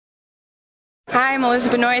Hi, I'm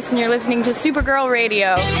Elizabeth Noyce, and you're listening to Supergirl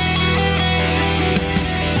Radio.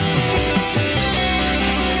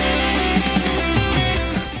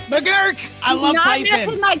 McGurk! I love typing. Not mess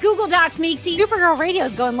with my Google Docs, Meeksy. Supergirl Radio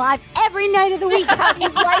is going live every night of the week. How do you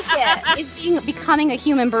like it? Is becoming a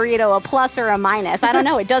human burrito a plus or a minus? I don't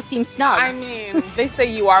know. It does seem snug. I mean, they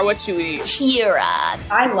say you are what you eat. Kira.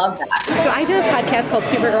 I love that. So I do a podcast called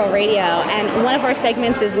Supergirl Radio, and one of our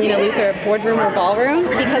segments is Lena Luthor, Boardroom or Ballroom.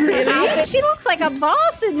 Because she looks like a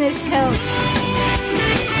boss in this coat.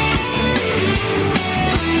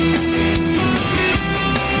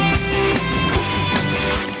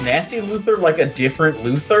 Nasty Luthor like a different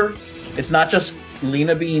Luthor? It's not just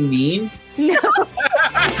Lena being mean? No.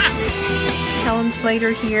 Helen Slater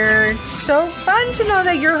here. So fun to know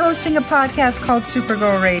that you're hosting a podcast called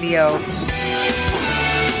Supergirl Radio.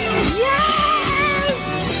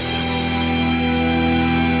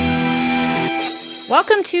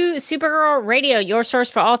 Welcome to Supergirl Radio, your source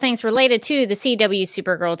for all things related to the CW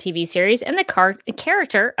Supergirl TV series and the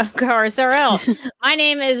character of Kara Zor-El. My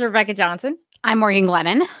name is Rebecca Johnson. I'm Morgan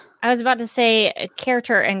Glennon. I was about to say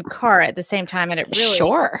character and Kara at the same time, and it really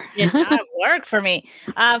did not work for me.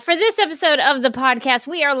 For this episode of the podcast,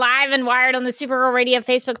 we are live and wired on the Supergirl Radio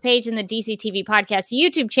Facebook page and the DCTV Podcast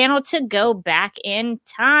YouTube channel to go back in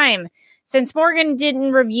time. Since Morgan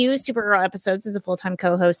didn't review Supergirl episodes as a full-time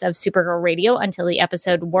co-host of Supergirl Radio until the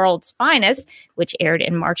episode World's Finest, which aired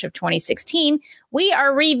in March of 2016, we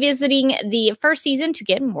are revisiting the first season to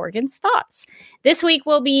get Morgan's thoughts. This week,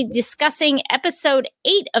 we'll be discussing episode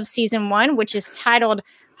 8 of season 1, which is titled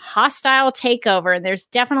Hostile Takeover. And there's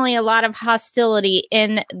definitely a lot of hostility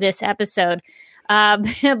in this episode.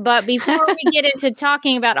 But before we get into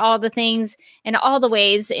talking about all the things and all the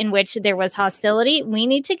ways in which there was hostility, we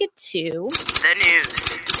need to get to the news.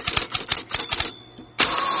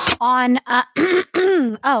 On,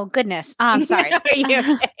 oh goodness, I'm sorry. Are you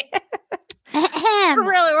okay?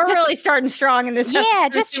 We're really starting strong in this. Yeah,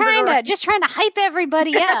 just trying to hype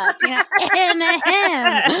everybody up. You know?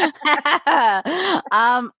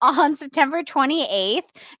 On September 28th,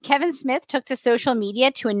 Kevin Smith took to social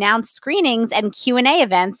media to announce screenings and Q&A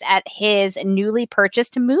events at his newly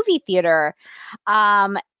purchased movie theater.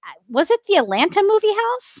 Was it the Atlanta Movie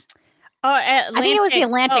House? Oh, I think it was the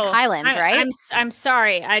Atlantic Highlands, right? I'm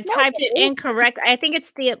sorry. I typed it incorrect. I think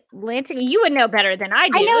it's the Atlantic. You would know better than I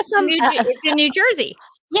do. I know it's in New Jersey.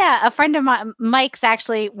 Yeah, a friend of Mike's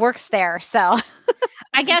actually works there. So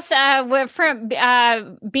I guess we're from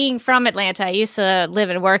being from Atlanta. I used to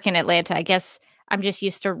live and work in Atlanta. I guess I'm just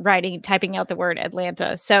used to typing out the word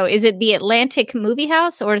Atlanta. So is it the Atlantic Movie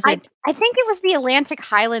House or is it? I think it was the Atlantic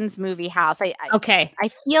Highlands Movie House. Okay.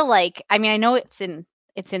 I feel like, I mean, I know it's in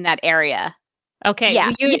that area. Okay.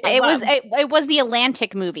 Yeah. It was the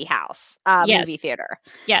Atlantic Movie House movie theater.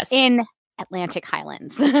 Yes. In Atlantic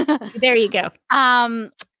Highlands. There you go.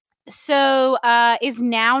 So is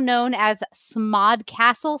now known as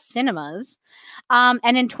Smodcastle Cinemas.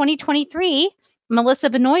 And in 2023, Melissa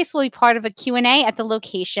Benoist will be part of a Q&A at the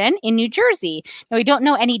location in New Jersey. Now, we don't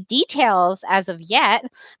know any details as of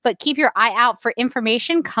yet, but keep your eye out for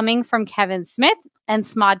information coming from Kevin Smith and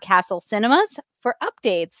Smodcastle Cinemas for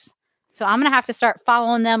updates. So I'm gonna have to start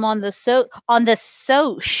following them on the soch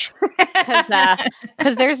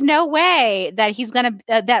because there's no way that he's gonna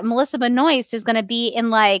that Melissa Benoist is gonna be in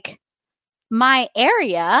like my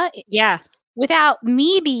area, without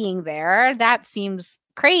me being there. That seems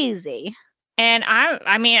crazy. And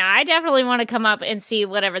I mean, I definitely want to come up and see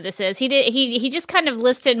whatever this is. He just kind of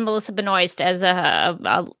listed Melissa Benoist as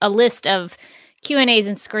a list of Q&As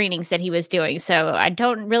and screenings that he was doing. So I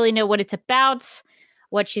don't really know what it's about,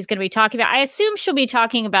 what she's going to be talking about. I assume she'll be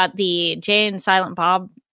talking about the Jay and Silent Bob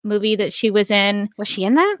movie that she was in. Was she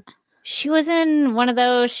in that? She was in one of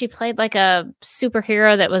those. She played like a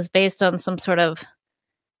superhero that was based on some sort of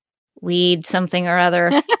weed something or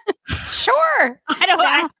other. Sure. I don't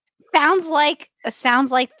know. Sounds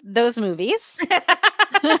like those movies.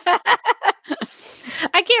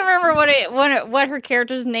 I can't remember what her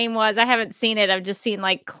character's name was. I haven't seen it. I've just seen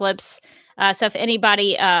like clips. So if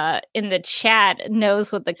anybody in the chat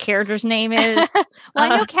knows what the character's name is. Well,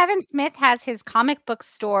 I know Kevin Smith has his comic book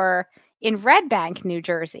store in Red Bank, New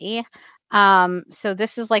Jersey. So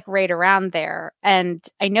this is like right around there. And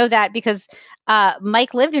I know that because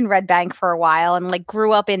Mike lived in Red Bank for a while and like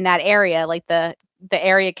grew up in that area, like the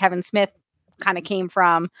area Kevin Smith kind of came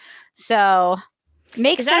from. So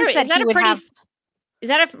makes sense that he would have. Is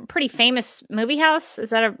that a pretty famous movie house? Is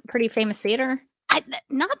that a pretty famous theater?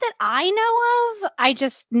 Not that I know of. I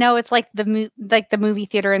just know it's like the movie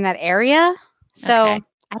theater in that area. So okay.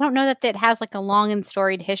 I don't know that it has like a long and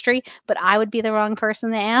storied history, but I would be the wrong person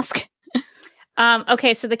to ask.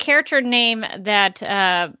 Okay, so the character name that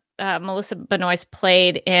Melissa Benoist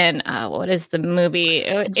played in what is the movie?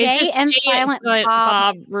 Jay and Silent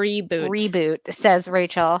Bob Reboot. Reboot, says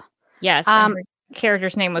Rachel. Yes, and her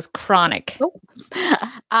character's name was Chronic.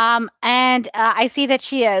 And I see that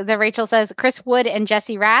that Rachel says Chris Wood and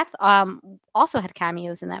Jesse Rath also had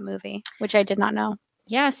cameos in that movie, which I did not know.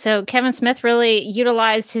 Yeah, so Kevin Smith really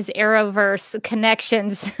utilized his Arrowverse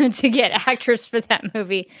connections to get actors for that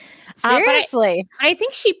movie. Seriously, I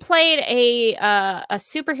think she played a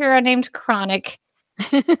superhero named Chronic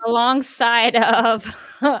alongside of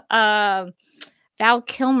Val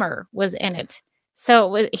Kilmer was in it.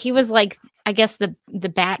 So he was like, I guess the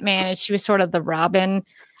Batman, and she was sort of the Robin.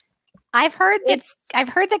 I've heard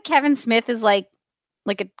that Kevin Smith is like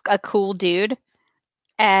a cool dude,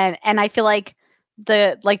 and I feel like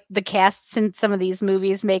the casts in some of these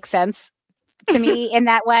movies make sense to me in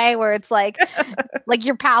that way, where it's like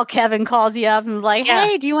your pal Kevin calls you up and like,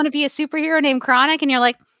 hey, do you want to be a superhero named Chronic? And you're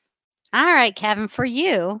like, all right, Kevin, for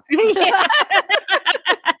you.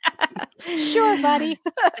 Sure, buddy.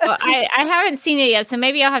 So I haven't seen it yet, so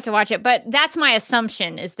maybe I'll have to watch it. But that's my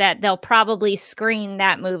assumption, is that they'll probably screen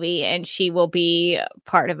that movie and she will be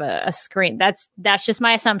part of a screen. That's just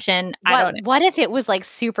my assumption. I don't know. What if it was like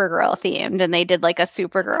Supergirl themed and they did like a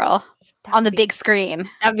Supergirl on the big screen?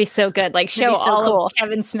 That'd be so good. Like show all of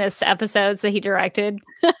Kevin Smith's episodes that he directed.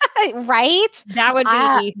 Right? That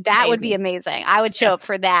would be amazing. I would show up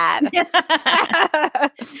for that.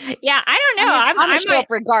 Yeah, I don't know. I'm gonna show up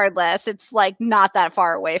regardless. It's like not that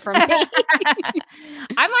far away from me.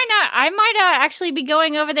 I might actually be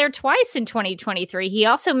going over there twice in 2023. He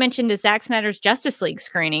also mentioned a Zack Snyder's Justice League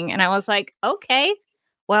screening, and I was like, okay.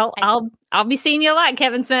 Well, I'll be seeing you a lot,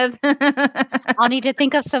 Kevin Smith. I'll need to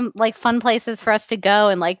think of some like fun places for us to go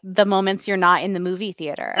and like the moments you're not in the movie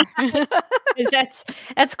theater.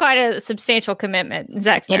 That's quite a substantial commitment,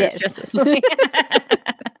 Zack Snyder's Justice League.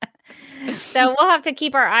 So we'll have to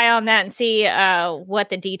keep our eye on that and see what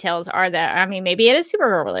the details are. That I mean, maybe it is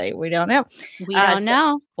Supergirl related. We don't know. We don't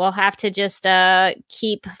know. We'll have to just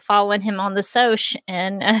keep following him on the soch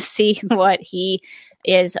and see what he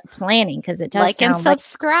is planning, because it does like and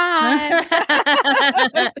subscribe.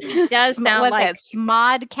 It does sound like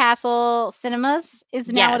Smod Castle Cinemas is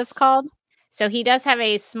now what it's called. So he does have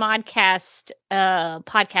a Smodcast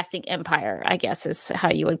podcasting empire, I guess is how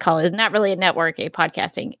you would call it. Not really a network, a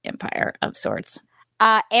podcasting empire of sorts.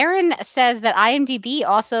 Aaron says that IMDb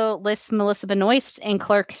also lists Melissa Benoist in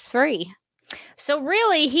Clerks 3. So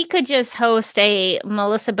really, he could just host a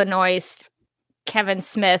Melissa Benoist, Kevin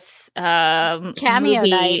Smith cameo movie.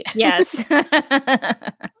 night. Yes. I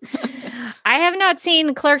have not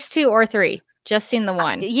seen Clerks 2 or 3. Just seen the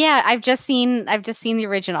one. Yeah, I've just seen the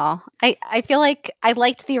original. I feel like I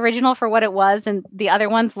liked the original for what it was, and the other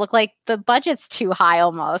ones look like the budget's too high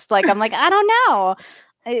almost. Like I'm like, I don't know.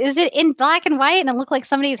 Is it in black and white and it looked like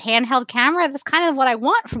somebody's handheld camera? That's kind of what I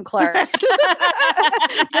want from Clerks.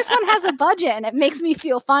 This one has a budget and it makes me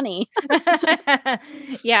feel funny.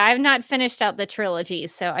 Yeah, I've not finished out the trilogy,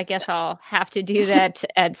 so I guess I'll have to do that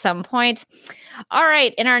at some point. All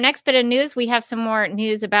right, in our next bit of news, we have some more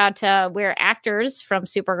news about where actors from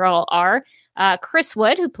Supergirl are. Chris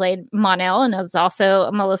Wood, who played Mon-El and is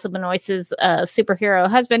also Melissa Benoist's superhero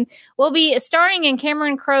husband, will be starring in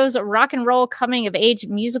Cameron Crowe's rock and roll coming of age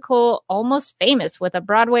musical Almost Famous, with a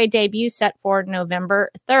Broadway debut set for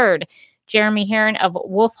November 3rd. Jeremy Herron of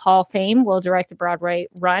Wolf Hall fame will direct the Broadway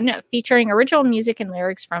run, featuring original music and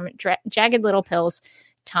lyrics from Jagged Little Pill's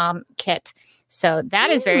Tom Kitt. So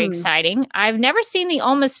that is very exciting. I've never seen the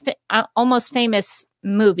Almost Famous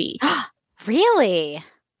movie. Really?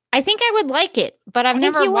 I think I would like it, but I've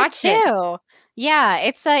never watched it. Yeah,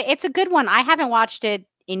 it's a good one. I haven't watched it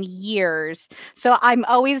in years, so I'm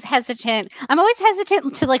always hesitant.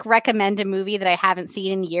 To like recommend a movie that I haven't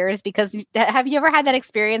seen in years, because have you ever had that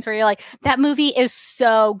experience where you're like, that movie is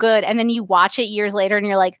so good, and then you watch it years later and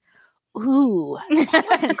you're like, ooh, that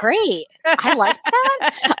wasn't great. I like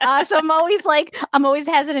that. So I'm always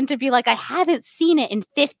hesitant to be like, I haven't seen it in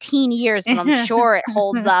 15 years, but I'm sure it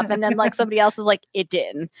holds up. And then like somebody else is like, it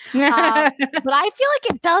didn't. But I feel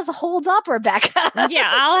like it does hold up, Rebecca.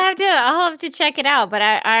 Yeah, I'll have to check it out. But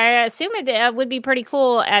I assume it would be pretty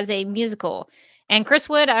cool as a musical. And Chris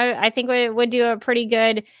Wood, I think would do a pretty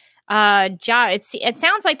good job. It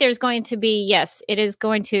sounds like there's going to be, yes, it is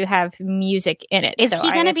going to have music in it. Is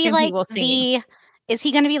he going to be like is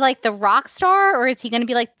he going to be like the rock star, or is he going to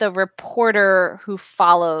be like the reporter who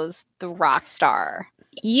follows the rock star?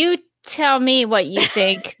 You tell me what you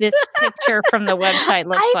think this picture from the website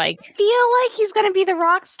looks like. I feel like he's going to be the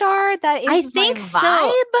rock star. That is I think my so.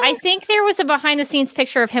 vibe. I think there was a behind the scenes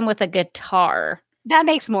picture of him with a guitar. That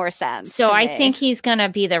makes more sense. So I think he's going to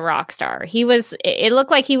be the rock star. It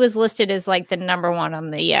looked like he was listed as like the number one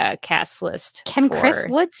on the cast list. Can Chris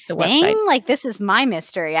Wood sing? Website. Like, this is my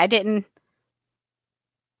mystery.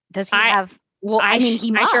 Does he have... Well, I mean,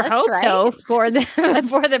 he must, I sure hope right? so for the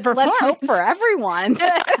performance. Let's hope for everyone.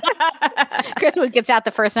 Chris Wood gets out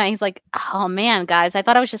the first night. He's like, "Oh man, guys, I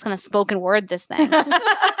thought I was just going to spoken word this thing."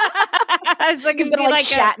 I was like, he's going to like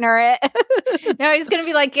Shatner it. No, he's going to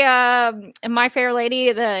be like My Fair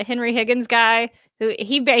Lady, the Henry Higgins guy, who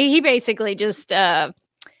he basically just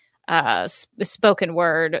spoken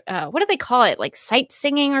word. What do they call it? Like sight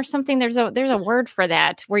singing or something? There's a word for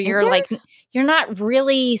that where you're like you're not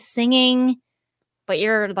really singing. But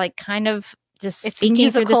you're like kind of just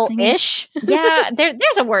speaking through the ish. Yeah,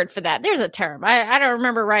 there's a word for that. There's a term. I don't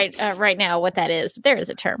remember right now what that is, but there is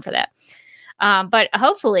a term for that. But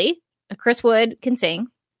hopefully, Chris Wood can sing.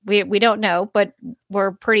 We don't know, but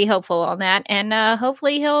we're pretty hopeful on that, and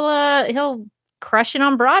hopefully he'll crush it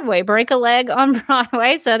on Broadway, break a leg on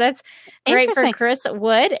Broadway. So that's great for Chris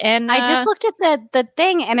Wood. And I just looked at the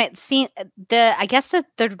thing, and it seemed I guess the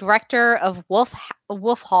director of Wolf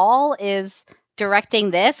Hall is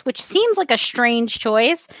directing this, which seems like a strange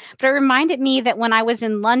choice, but it reminded me that when I was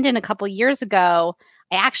in London a couple years ago,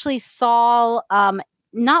 I actually saw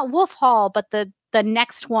not Wolf Hall, but the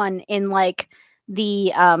next one in like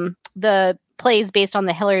the plays based on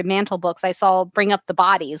the Hilary Mantel books. I saw Bring Up the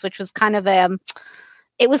Bodies, which was kind of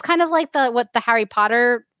it was kind of like what the Harry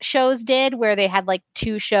Potter shows did, where they had like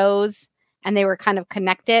two shows and they were kind of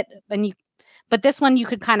connected. But this one you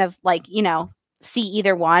could kind of like, see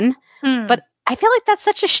either one. But I feel like that's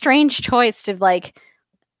such a strange choice to like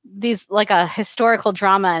these like a historical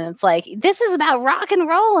drama, and it's like this is about rock and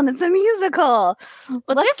roll and it's a musical. Well,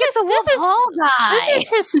 let's get the Wolf Hall guy. This is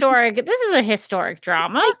historic. This is a historic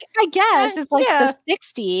drama. I guess it's like the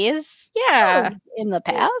 60s. Yeah, in the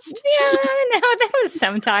past. Yeah, no, that was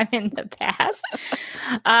sometime in the past.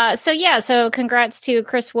 So congrats to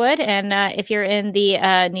Chris Wood, and if you're in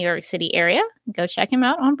the New York City area, go check him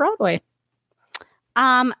out on Broadway.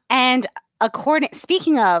 And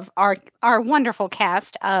speaking of our wonderful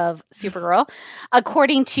cast of Supergirl,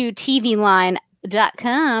 according to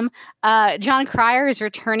TVLine.com, Jon Cryer is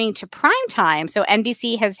returning to primetime. So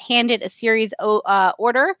NBC has handed a series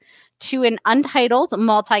order to an untitled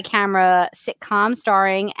multi-camera sitcom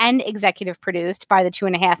starring and executive produced by the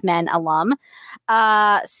 2.5 Men alum.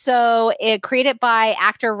 So it created by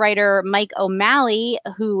actor-writer Mike O'Malley,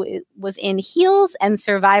 who was in Heels and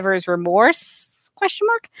Survivor's Remorse. ?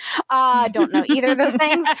 Don't know either of those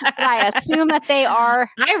things, but I assume that they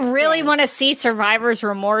are. I really want to see Survivor's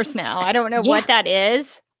Remorse now. I don't know what that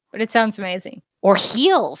is, but it sounds amazing. Or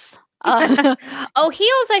Heels. Heels,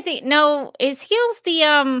 I think. No, is Heels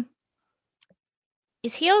the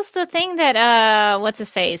thing that what's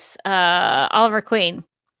his face? Oliver Queen.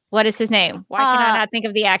 What is his name? Why can I not think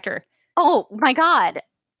of the actor? Oh my God.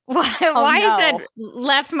 Why is that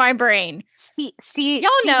left my brain? Y'all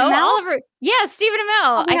know Oliver. Yeah, Stephen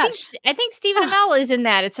Amell. I think Stephen Amell is in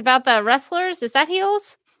that. It's about the wrestlers. Is that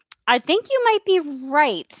Heels? I think you might be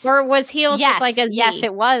right. Or was Heels with like a Z? Yes,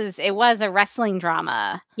 it was. It was a wrestling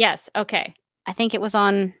drama. Yes. Okay. I think it was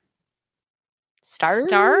on Stars.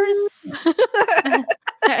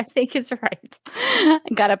 I think it's right.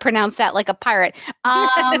 Gotta pronounce that like a pirate.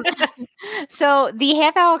 So the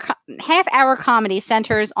half-hour comedy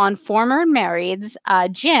centers on former marrieds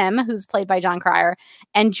Jim, who's played by Jon Cryer,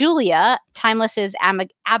 and Julia, Timeless's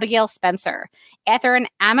Abigail Spencer. After an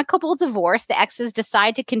amicable divorce, the exes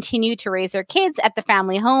decide to continue to raise their kids at the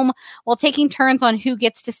family home while taking turns on who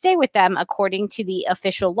gets to stay with them, according to the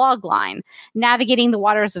official logline. Navigating the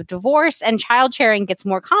waters of divorce and child sharing gets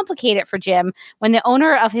more complicated for Jim when the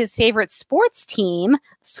owner of his favorite sports team,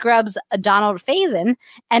 Scrubs' Donald Faison,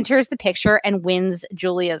 enters the picture and wins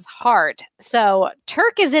Julia's heart. So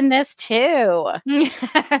Turk is in this too.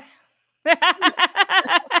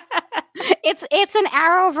 It's an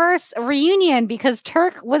Arrowverse reunion because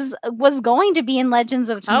Turk was going to be in Legends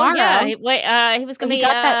of Tomorrow. Oh yeah, he was going to be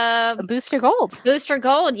that Booster Gold. Booster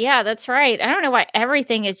Gold, yeah, that's right. I don't know why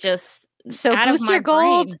everything is just so out Booster of my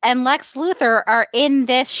Gold brain. And Lex Luthor are in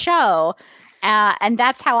this show. And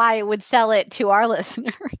that's how I would sell it to our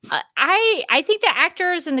listeners. I think the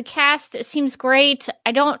actors and the cast seems great.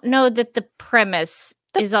 I don't know that the premise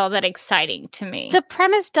is all that exciting to me. The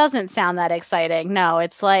premise doesn't sound that exciting. No,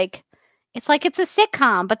 it's like it's a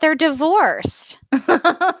sitcom, but they're divorced.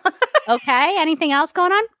 Okay. Anything else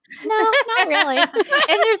going on? No, not really. And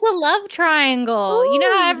there's a love triangle. Ooh, you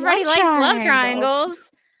know how everybody love likes love triangles. triangles.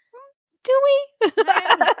 Do we?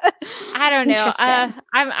 I don't know. Interesting.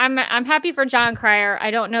 I'm happy for John Cryer.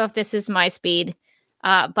 I don't know if this is my speed,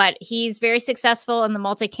 but he's very successful in the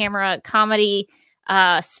multi-camera comedy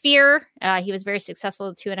sphere. He was very successful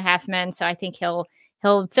with 2.5 Men, so I think he'll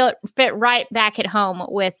fit right back at home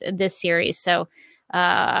with this series. So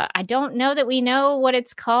I don't know that we know what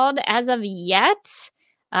it's called as of yet.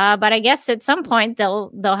 But I guess at some point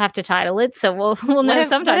they'll have to title it, so we'll know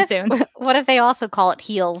sometime soon. What if they also call it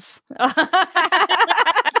Heels?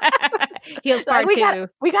 Heels Part 2.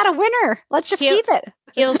 We got a winner. Let's just keep it.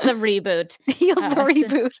 Heels the reboot. Heels the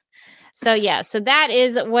reboot. So that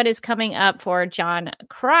is what is coming up for John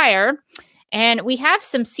Cryer. And we have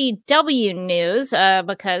some CW news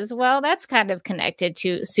because, well, that's kind of connected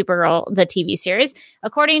to Supergirl, the TV series.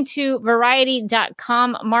 According to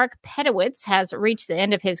Variety.com, Mark Pedowitz has reached the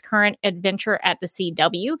end of his current adventure at the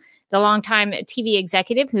CW. The longtime TV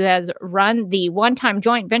executive who has run the one-time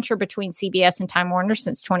joint venture between CBS and Time Warner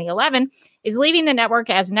since 2011 is leaving the network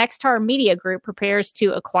as Nexstar Media Group prepares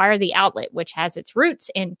to acquire the outlet, which has its roots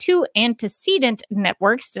in 2 antecedent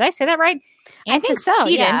networks. Did I say that right? I think so,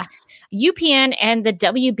 yeah. UPN and the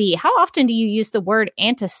WB. How often do you use the word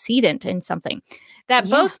antecedent in something? That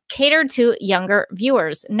both cater to younger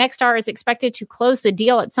viewers. Nexstar is expected to close the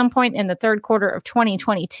deal at some point in the third quarter of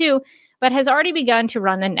 2022, but has already begun to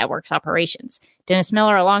run the network's operations. Dennis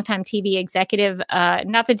Miller, a longtime TV executive,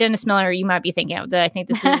 not the Dennis Miller you might be thinking of. I think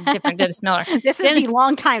this is a different Dennis Miller. This is the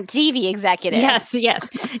longtime TV executive. Yes.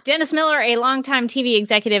 Dennis Miller, a longtime TV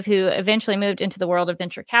executive who eventually moved into the world of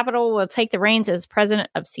venture capital, will take the reins as president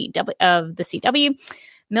of the CW.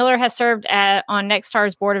 Miller has served on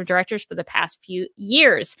Nexstar's board of directors for the past few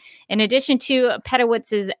years. In addition to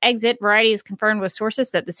Pedowitz's exit, Variety has confirmed with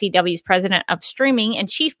sources that the CW's president of streaming and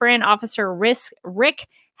chief brand officer Rick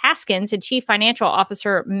Haskins and chief financial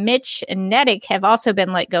officer Mitch Nedick have also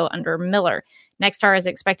been let go under Miller. Nexstar is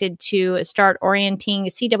expected to start orienting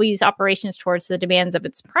CW's operations towards the demands of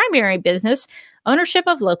its primary business, ownership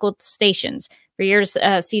of local stations. For years,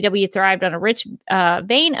 CW thrived on a rich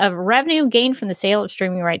vein of revenue gained from the sale of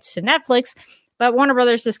streaming rights to Netflix, but Warner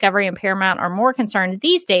Brothers Discovery and Paramount are more concerned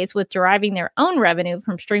these days with deriving their own revenue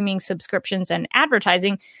from streaming subscriptions and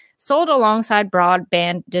advertising sold alongside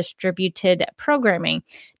broadband distributed programming.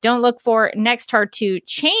 Don't look for Nexstar to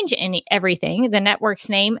change everything. The network's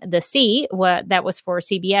name, the C, that was for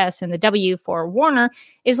CBS, and the W for Warner,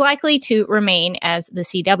 is likely to remain as the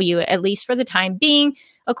CW, at least for the time being,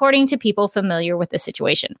 according to people familiar with the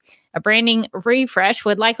situation. A branding refresh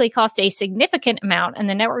would likely cost a significant amount, and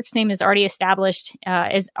the network's name is already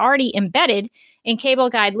embedded in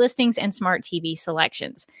cable guide listings and smart TV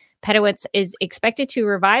selections. Pedowitz is expected to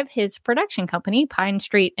revive his production company, Pine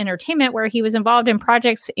Street Entertainment, where he was involved in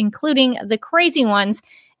projects including The Crazy Ones,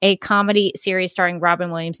 a comedy series starring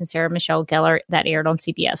Robin Williams and Sarah Michelle Gellar that aired on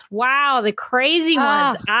CBS. Wow, The Crazy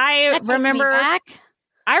Ones. I remember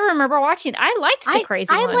watching. I liked The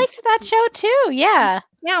Crazy Ones. I liked that show too. Yeah.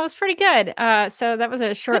 Yeah, it was pretty good. So that was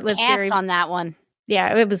a short-lived series on that one.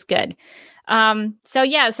 Yeah, it was good. So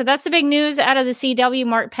that's the big news out of the CW.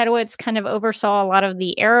 Mark Pedowitz kind of oversaw a lot of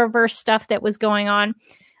the Arrowverse stuff that was going on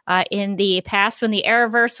in the past when the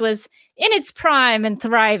Arrowverse was in its prime and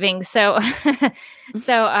thriving. So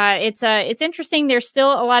it's interesting. There's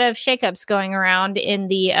still a lot of shakeups going around in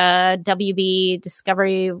the WB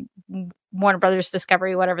Discovery, Warner Brothers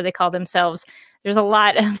Discovery, whatever they call themselves. There's a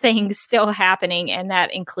lot of things still happening, and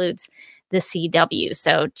that includes the CW.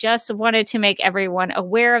 So just wanted to make everyone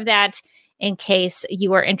aware of that in case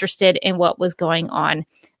you are interested in what was going on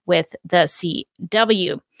with the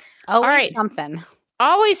CW.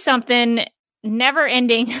 Always something, never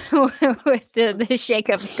ending with the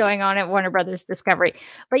shakeups going on at Warner Brothers Discovery.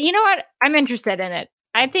 But you know what? I'm interested in it.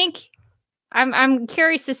 I think I'm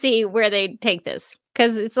curious to see where they take this,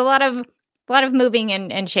 because it's a lot of moving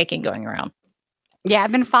and shaking going around. Yeah,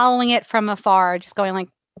 I've been following it from afar, just going like,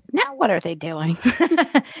 now what are they doing?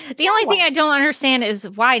 The only thing I don't understand is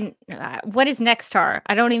why. What is Nexstar?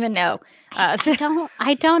 I don't even know.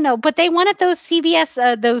 I don't know. But they wanted those CBS,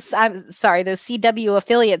 those CW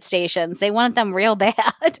affiliate stations. They wanted them real bad.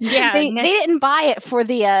 Yeah, they didn't buy it for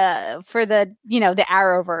the the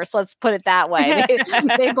Arrowverse. Let's put it that way.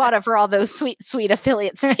 They bought it for all those sweet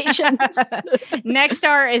affiliate stations.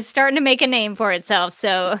 Nexstar is starting to make a name for itself.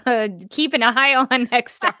 So keep an eye on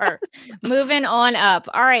Nexstar. Moving on up.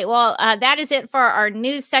 All right. Well, that is it for our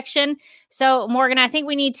news section. So, Morgan, I think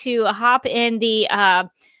we need to hop in the,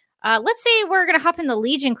 let's say we're going to hop in the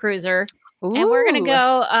Legion cruiser And we're going to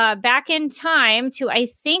go back in time to, I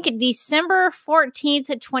think, December 14th,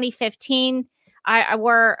 2015. I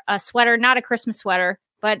wore a sweater, not a Christmas sweater,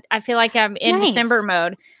 but I feel like I'm in December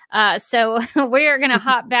mode. So we are going to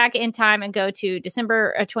hop back in time and go to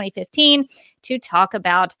December 2015 to talk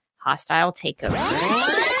about Hostile Takeover.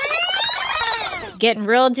 Getting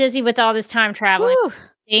real dizzy with all this time traveling.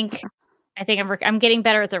 I think I'm getting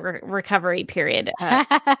better at the recovery period.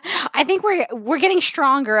 I think we're getting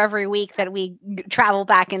stronger every week that we travel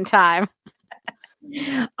back in time.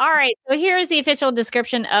 All right. So here's the official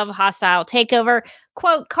description of Hostile Takeover.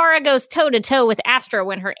 Quote, Kara goes toe-to-toe with Astra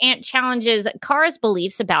when her aunt challenges Kara's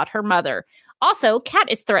beliefs about her mother. Also, Kat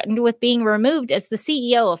is threatened with being removed as the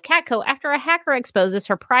CEO of Catco after a hacker exposes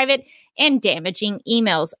her private and damaging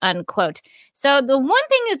emails, unquote. So the one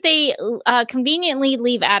thing that they conveniently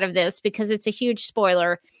leave out of this, because it's a huge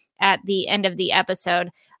spoiler at the end of the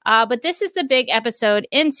episode, but this is the big episode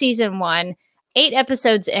in season 1. 8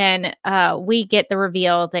 episodes in, we get the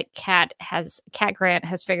reveal that Kat Grant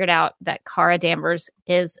has figured out that Kara Danvers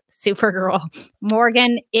is Supergirl.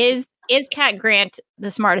 Morgan, is Kat Grant the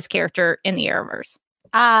smartest character in the Arrowverse?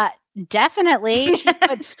 Definitely.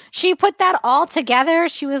 She put that all together.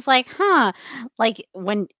 She was like, like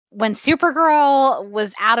when Supergirl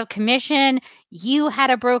was out of commission, you had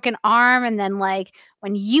a broken arm, and then like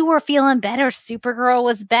when you were feeling better, Supergirl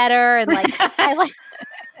was better, and like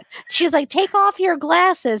she was like, take off your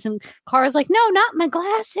glasses, and Kara's like, no, not my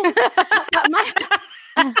glasses.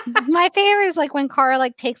 My favorite is like when Kara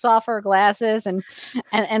like takes off her glasses and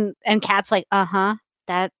Kat's like,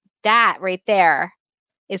 that right there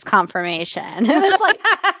is confirmation. And it's like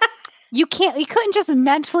you couldn't just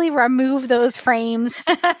mentally remove those frames.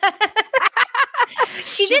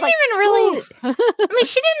 She didn't even really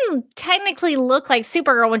she didn't technically look like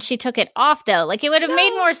Supergirl when she took it off, though. Like, it would have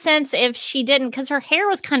made more sense if she didn't, because her hair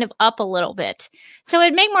was kind of up a little bit. So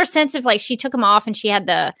it'd make more sense if like she took them off and she had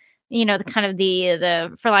the, you know, the kind of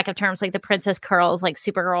the for lack of terms, like the princess curls like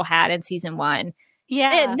Supergirl had in season 1.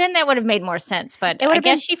 Yeah. Then that would have made more sense, but I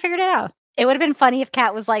guess she figured it out. It would have been funny if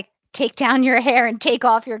Kat was like, take down your hair and take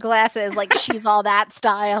off your glasses, like she's all that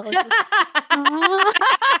style.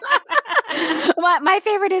 My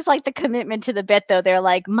favorite is like the commitment to the bit, though. They're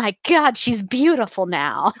like, my God, she's beautiful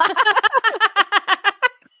now.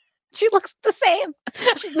 She looks the same.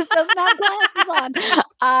 She just doesn't have glasses on.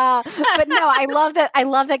 But no, I love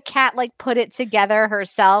that Kat like put it together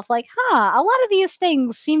herself. Like, a lot of these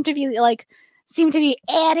things seem to be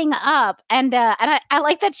adding up, and I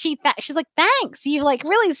like that she's like, thanks, you like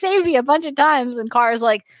really saved me a bunch of times, and Kara's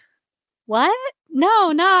like, what?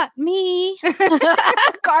 No, not me.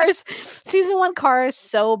 Season 1 Kara is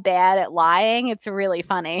so bad at lying. It's really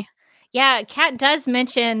funny. Yeah, Kat does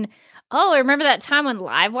mention, I remember that time when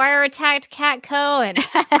Livewire attacked Catco and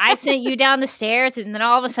I sent you down the stairs, and then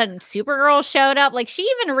all of a sudden Supergirl showed up. Like, she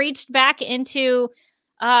even reached back into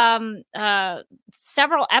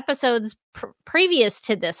several episodes previous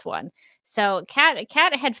to this one. So Kat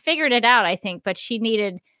had figured it out, I think, but she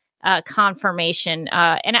needed confirmation.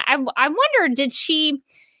 And I wonder, it seemed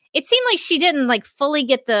like she didn't like fully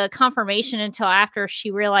get the confirmation until after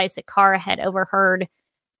she realized that Kara had overheard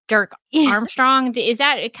Dirk Armstrong. Is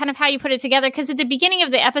that kind of how you put it together? Because at the beginning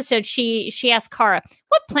of the episode, she asked Kara,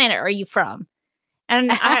 what planet are you from?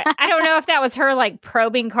 And I don't know if that was her like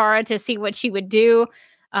probing Kara to see what she would do.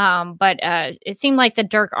 But it seemed like the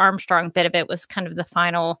Dirk Armstrong bit of it was kind of the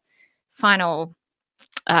final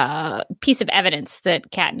piece of evidence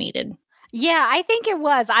that Kat needed. Yeah, I think it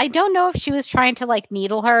was. I don't know if she was trying to like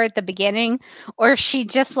needle her at the beginning, or if she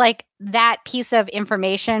just like that piece of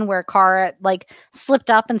information where Kara like slipped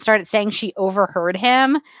up and started saying she overheard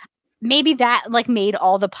him. Maybe that like made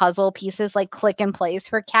all the puzzle pieces like click in place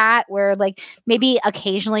for Kat, where like maybe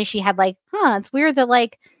occasionally she had like, it's weird that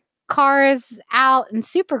like Kara's out and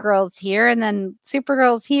Supergirl's here, and then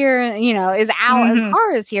Supergirl's here, you know, is out and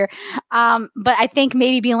Kara's here. But I think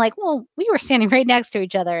maybe being like, well, we were standing right next to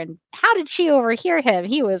each other, and how did she overhear him?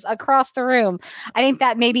 He was across the room. I think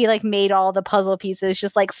that maybe like made all the puzzle pieces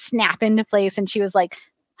just like snap into place, and she was like,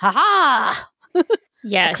 ha.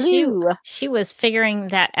 Yeah, she was figuring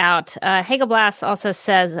that out. Hagelblass also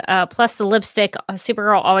says, plus the lipstick,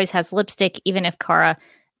 Supergirl always has lipstick, even if Kara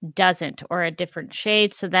doesn't, or a different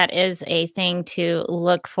shade. So that is a thing to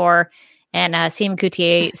look for. And CM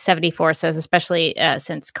Coutier 74 says, especially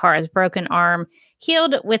since Kara's broken arm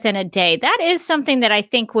healed within a day. That is something that I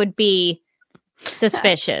think would be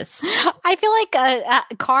suspicious. I feel like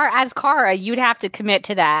Kara, you'd have to commit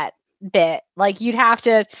to that bit. Like, you'd have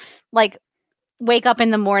to like wake up in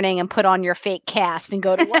the morning and put on your fake cast and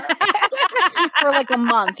go to work. for like a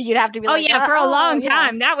month. You'd have to be like, for a long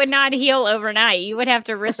time. That would not heal overnight. You would have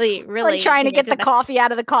to really like trying to get the coffee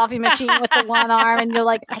out of the coffee machine with the one arm, and you're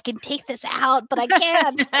like, I can take this out, but I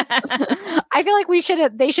can't. I feel like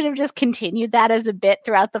they should have just continued that as a bit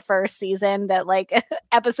throughout the first season, that like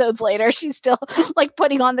episodes later she's still like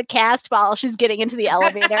putting on the cast while she's getting into the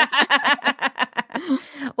elevator.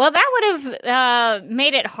 Well, that would have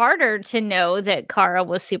made it harder to know that Kara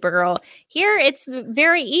was Supergirl. Here, it's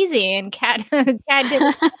very easy, and Kat did.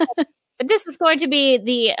 But this is going to be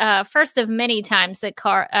the first of many times that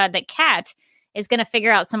Kat is going to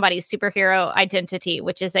figure out somebody's superhero identity,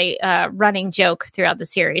 which is a running joke throughout the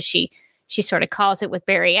series. She sort of calls it with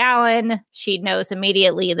Barry Allen. She knows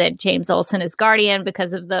immediately that James Olsen is Guardian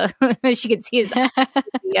because of she can see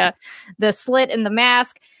the slit in the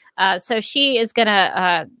mask. So she is going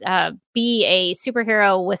to be a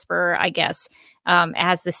superhero whisperer, I guess,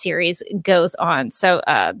 as the series goes on. So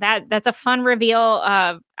that's a fun reveal.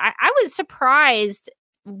 I was surprised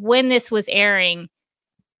when this was airing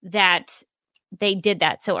that they did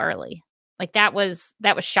that so early. Like that was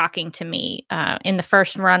shocking to me in the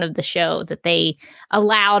first run of the show that they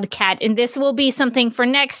allowed Kat, and this will be something for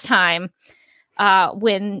next time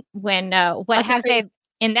when what happens.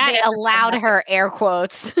 In that they allowed her air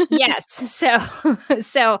quotes. Yes.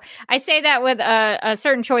 So I say that with a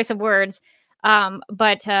certain choice of words.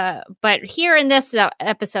 But here in this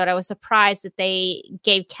episode, I was surprised that they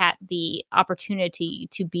gave Kat the opportunity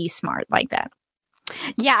to be smart like that.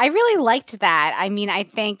 Yeah, I really liked that. I mean, I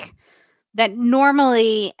think that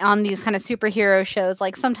normally on these kind of superhero shows,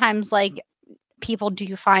 like sometimes like people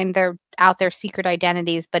do find their secret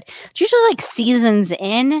identities, but it's usually like seasons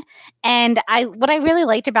in. And what I really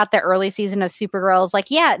liked about the early season of Supergirl is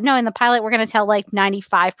like, in the pilot, we're going to tell like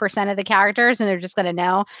 95% of the characters and they're just going to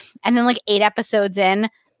know. And then like 8 episodes in,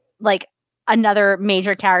 like another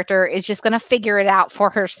major character is just going to figure it out for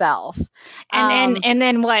herself. And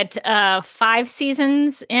then what, 5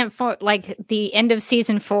 seasons and for like the end of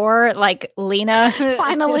season 4, like Lena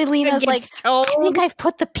finally Lena's like, told. I think I've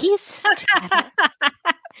put the pieces together.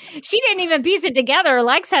 She didn't even piece it together.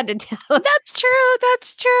 Lex had to tell. That's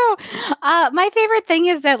true. My favorite thing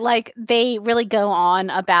is that like they really go on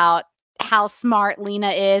about how smart Lena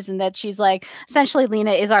is, and that she's like, essentially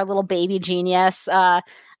Lena is our little baby genius.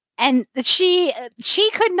 And she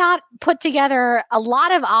could not put together a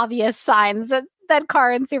lot of obvious signs that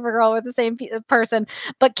Kara and Supergirl were the same person.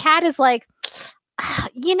 But Kat is like,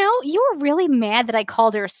 you were really mad that I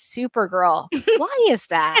called her Supergirl. Why is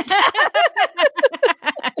that?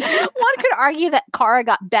 One could argue that Kara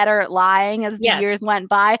got better at lying as the years went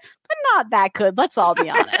by, but not that good. Let's all be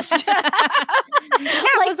honest. Kat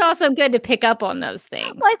was also good to pick up on those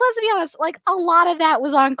things. Like, let's be honest. Like, a lot of that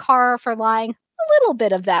was on Kara for lying. A little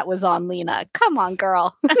bit of that was on Lena. Come on,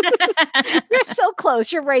 girl. You're so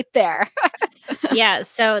close. You're right there. Yeah.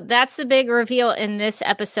 So that's the big reveal in this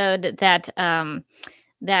episode that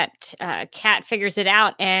Kat figures it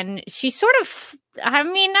out, and she sort of, I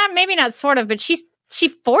mean, not sort of, but she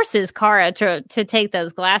forces Kara to take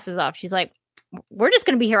those glasses off. She's like, we're just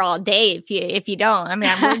going to be here all day if you don't. I mean,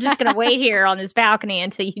 we're just going to wait here on this balcony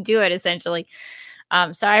until you do it, essentially.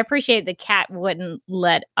 So I appreciate that Kat wouldn't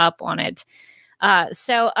let up on it.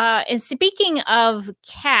 And speaking of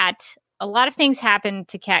Kat, a lot of things happened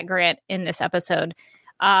to Kat Grant in this episode.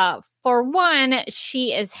 For one,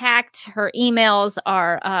 she is hacked. Her emails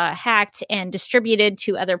are hacked and distributed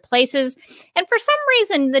to other places. And for some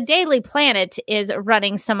reason, the Daily Planet is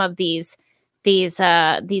running some of these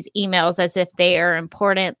emails as if they are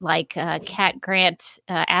important, like Kat Grant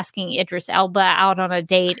asking Idris Elba out on a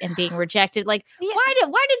date and being rejected. Like,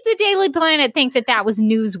 why did the Daily Planet think that was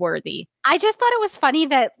newsworthy? I just thought it was funny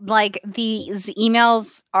that like these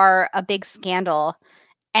emails are a big scandal,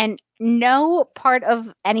 and no part of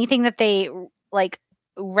anything that they like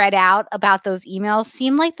read out about those emails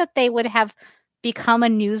seemed like that they would have become a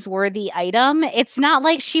newsworthy item. It's not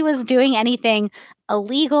like she was doing anything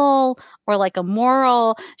illegal or like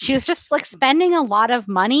immoral. She was just like spending a lot of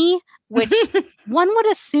money, which one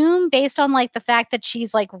would assume based on like the fact that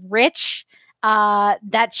she's like rich,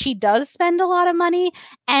 that she does spend a lot of money,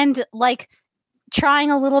 and like trying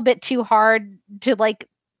a little bit too hard to like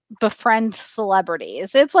befriend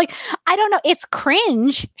celebrities. It's like, I don't know, it's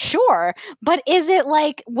cringe, sure, but is it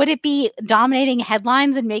like, would it be dominating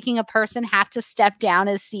headlines and making a person have to step down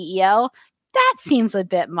as CEO? That seems a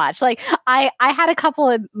bit much. Like I had a couple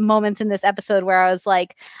of moments in this episode where I was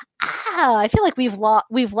like, I feel like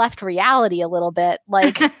we've left reality a little bit,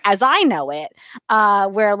 like as I know it,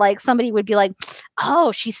 where like somebody would be like,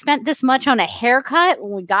 oh, she spent this much on a haircut.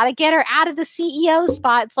 We got to get her out of the CEO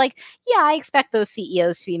spot. It's like, yeah, I expect those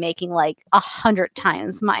CEOs to be making like 100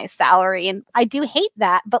 times my salary. And I do hate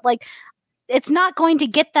that, but like, it's not going to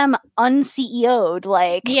get them un-CEO'd.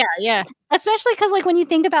 Like, yeah. Especially because like when you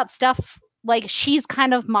think about stuff, like she's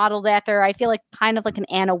kind of modeled after, I feel like kind of like an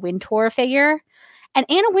Anna Wintour figure. And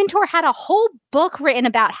Anna Wintour had a whole book written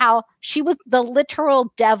about how she was the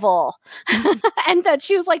literal devil and that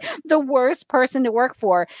she was like the worst person to work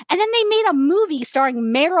for. And then they made a movie starring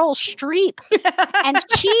Meryl Streep. And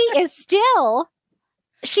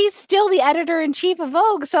she's still the editor-in-chief of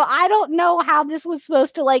Vogue. So I don't know how this was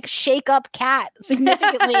supposed to like shake up Kat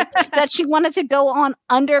significantly that she wanted to go on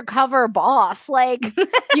Undercover Boss. Like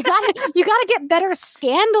you gotta get better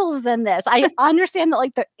scandals than this. I understand that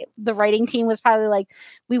like the writing team was probably like,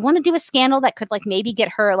 we want to do a scandal that could like maybe get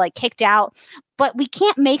her like kicked out, but we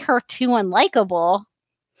can't make her too unlikable.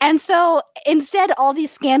 And so instead, all these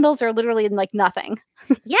scandals are literally like nothing.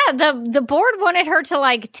 Yeah, the board wanted her to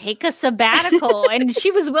like take a sabbatical, and she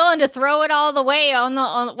was willing to throw it all the way on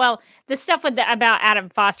the stuff about Adam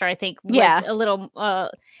Foster. I think was a little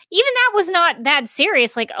even that was not that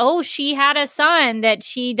serious. Like, oh, she had a son that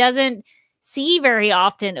she doesn't see very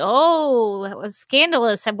often. Oh, that was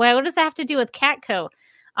scandalous. Well, what does that have to do with Catco?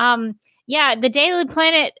 Yeah, the Daily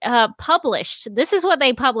Planet published. This is what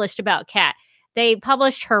they published about Kat. They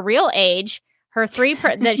published her real age, her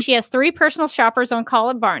that she has 3 personal shoppers on call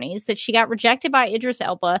at Barney's, that she got rejected by Idris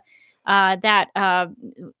Elba, that,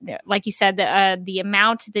 like you said, the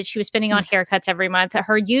amount that she was spending on haircuts every month,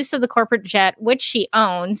 her use of the corporate jet, which she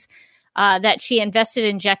owns, that she invested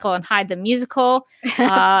in Jekyll and Hyde the musical.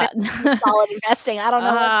 Solid investing. I don't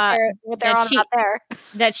know what they're on about there.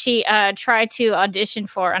 That she tried to audition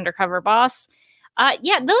for Undercover Boss.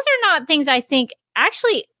 Yeah, those are not things I think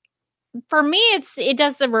actually. For me, it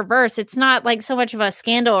does the reverse. It's not like so much of a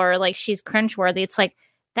scandal or like she's cringeworthy. It's like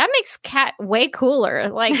that makes Kat way cooler.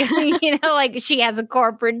 Like, you know, like she has a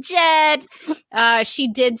corporate jet. She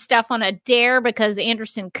did stuff on a dare because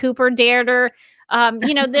Anderson Cooper dared her.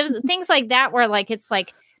 You know, there's things like that where like it's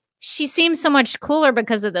like she seems so much cooler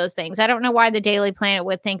because of those things. I don't know why the Daily Planet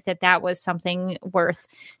would think that was something worth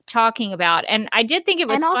talking about. And I did think it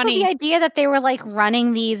was funny. And also the idea that they were like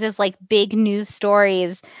running these as like big news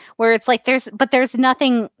stories where it's like there's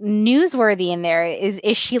nothing newsworthy in there. Is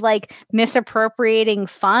she like misappropriating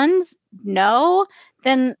funds? No.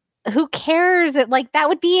 Then who cares? Like that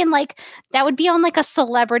would be on like a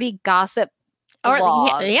celebrity gossip or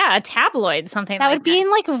a tabloid, something that like would be in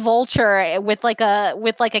like Vulture with like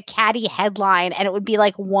a catty headline, and it would be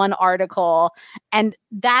like one article. And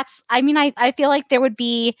that's, I mean, I feel like it would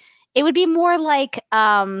be more like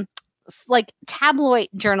tabloid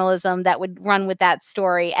journalism that would run with that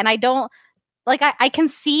story. And I don't like, I can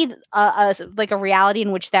see like a reality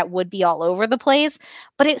in which that would be all over the place,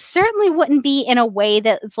 but it certainly wouldn't be in a way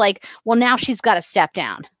that it's like, well, now she's got to step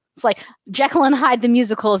down. It's like Jekyll and Hyde the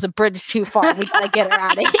musical is a bridge too far. We gotta get her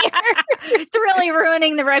out of here. It's really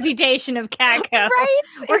ruining the reputation of Catco. Right?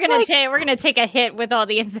 We're gonna take a hit with all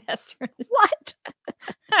the investors. What?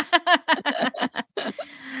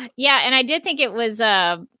 Yeah, and I did think it was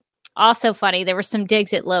also funny. There were some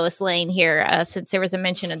digs at Lois Lane here, since there was a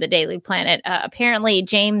mention of the Daily Planet. Apparently,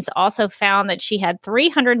 James also found that she had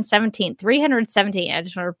 317. I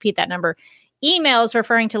just want to repeat that number. Emails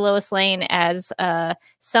referring to Lois Lane as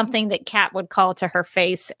something that Kat would call to her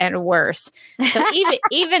face and worse. So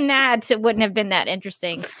even that wouldn't have been that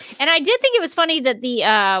interesting. And I did think it was funny that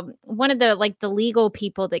the one of the like the legal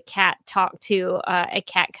people that Kat talked to at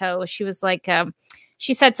Catco, she was like,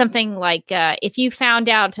 she said something like, if you found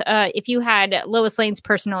out if you had Lois Lane's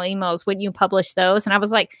personal emails, would you publish those? And I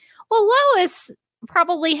was like, well, Lois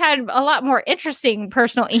probably had a lot more interesting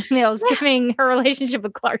personal emails given her relationship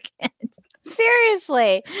with Clark Kent.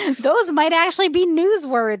 Seriously, those might actually be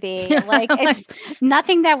newsworthy. Like, it's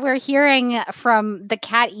nothing that we're hearing from the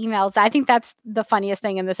Kat emails. I think that's the funniest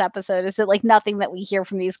thing in this episode is that like nothing that we hear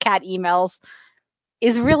from these Kat emails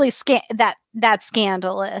is really that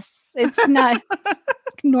scandalous. It's not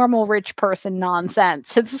normal rich person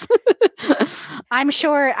nonsense. It's I'm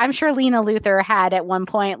sure Lena Luthor had at one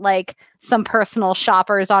point like some personal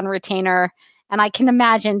shoppers on retainer, and I can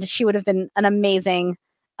imagine she would have been an amazing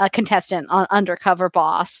contestant on Undercover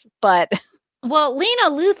Boss, but Well,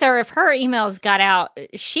 Lena Luthor, if her emails got out,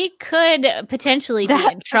 she could potentially be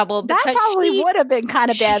in trouble. That probably would have been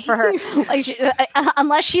kind of bad for her, like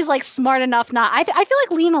unless she's like smart enough not. I feel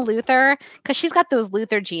like Lena Luthor, because she's got those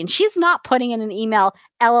Luthor genes. She's not putting in an email,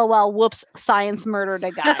 "LOL, whoops, science murdered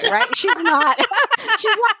a guy," right? She's not.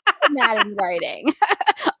 She's not putting that in writing.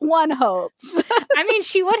 One hopes. I mean,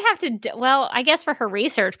 she would have to. Well, I guess for her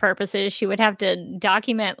research purposes, she would have to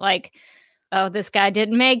document like, oh, this guy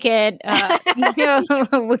didn't make it.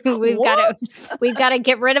 We've got to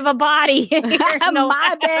get rid of a body.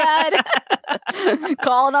 My bad.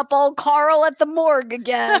 Calling up old Carl at the morgue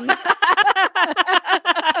again.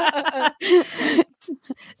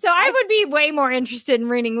 So I would be way more interested in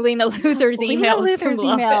reading Lena Luthor's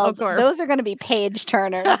emails. Those are going to be page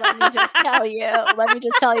turners. Let me just tell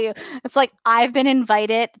you. It's like I've been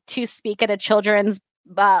invited to speak at a children's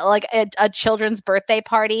a children's birthday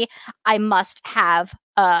party. I must have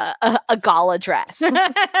a gala dress.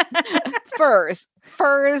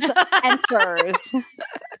 furs and furs.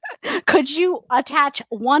 Could you attach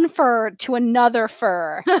one fur to another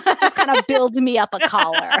fur? Just kind of build me up a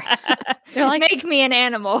collar. They're like, make me an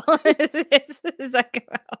animal. It's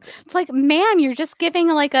like, ma'am, you're just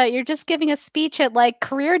giving a speech at like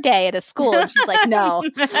career day at a school. And she's like, no,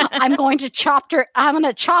 I'm going to chop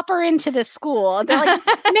her into this school. And they're like,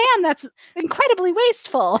 man, that's incredibly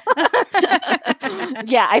wasteful.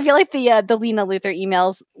 Yeah, I feel like the Lena Luthor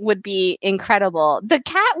emails would be incredible. The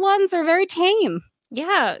cat ones are very tame.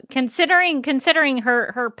 Yeah, considering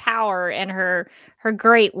her power and her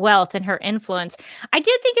great wealth and her influence. I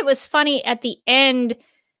did think it was funny at the end.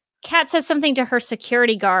 Kat says something to her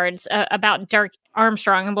security guards about Dirk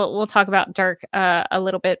Armstrong, and we'll talk about Dirk a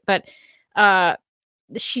little bit, but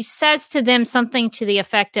she says to them something to the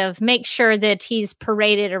effect of, make sure that he's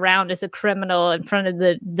paraded around as a criminal in front of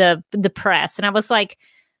the press. And I was like,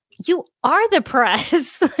 you are the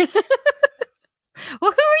press.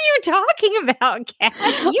 Well, who are you talking about, Kat?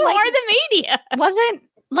 You are the media. Wasn't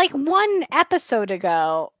like one episode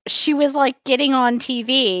ago, she was like getting on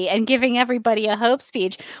TV and giving everybody a hope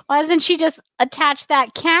speech. Why doesn't she just attach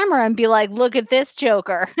that camera and be like, look at this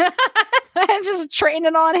Joker? And just train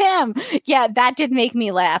it on him. Yeah, that did make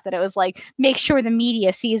me laugh. That it was like, make sure the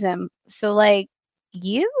media sees him. So like,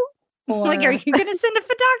 you? Or... Like, are you going to send a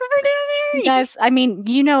photographer down there? You guys, I mean,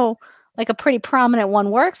 like a pretty prominent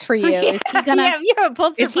one works for you. Is he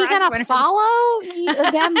gonna follow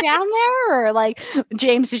them down there, or like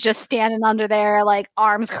James is just standing under there, like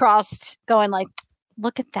arms crossed, going like,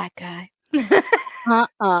 "Look at that guy."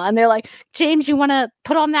 And they're like, "James, you want to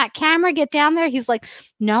put on that camera? Get down there." He's like,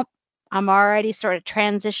 "Nope, I'm already sort of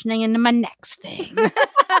transitioning into my next thing."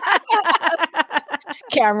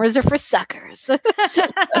 Cameras are for suckers.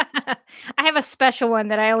 I have a special one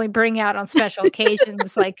that I only bring out on special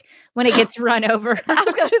occasions, like when it gets run over. I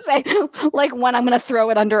was going to say, like when I'm going to throw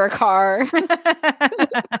it under a car.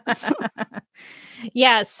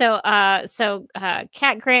 Yeah. So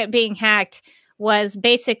Cat Grant being hacked was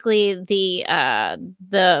basically the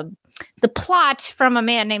plot from a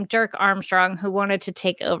man named Dirk Armstrong who wanted to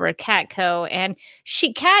take over Catco, and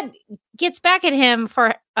Cat gets back at him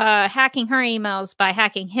for hacking her emails by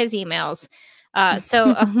hacking his emails.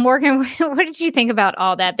 So Morgan, what did you think about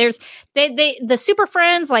all that? There's the super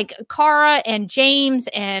friends like Kara and James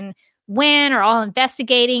and Wen are all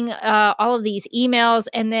investigating all of these emails,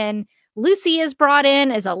 and then Lucy is brought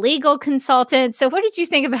in as a legal consultant. So what did you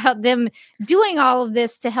think about them doing all of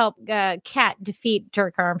this to help Cat defeat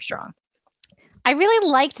Dirk Armstrong? I really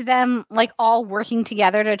liked them like all working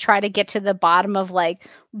together to try to get to the bottom of like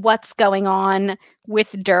what's going on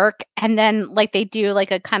with Dirk. And then like they do like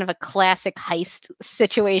a kind of a classic heist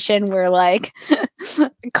situation where like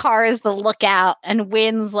Car is the lookout and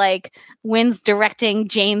Wynn's directing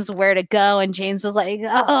James where to go. And James is like,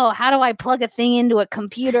 oh, how do I plug a thing into a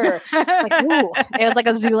computer? Like, ooh, it was like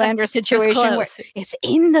a Zoolander situation where it's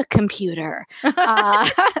in the computer.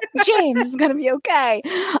 James is going to be okay.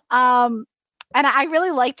 And I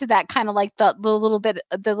really liked that kind of like the little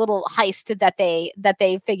heist that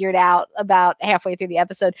they figured out about halfway through the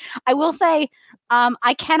episode. I will say,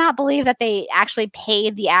 I cannot believe that they actually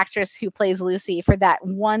paid the actress who plays Lucy for that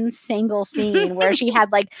one single scene where she had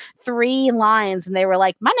like 3 lines and they were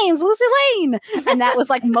like, "My name's Lucy Lane," and that was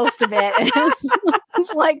like most of it. And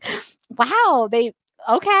it's like, wow,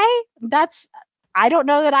 that's. I don't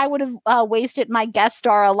know that I would have wasted my guest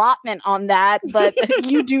star allotment on that, but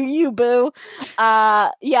you do you, boo.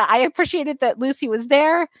 Yeah, I appreciated that Lucy was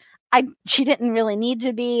there. She didn't really need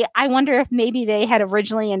to be. I wonder if maybe they had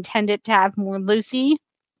originally intended to have more Lucy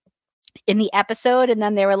in the episode, and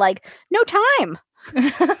then they were like, no time.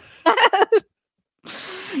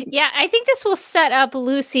 Yeah, I think this will set up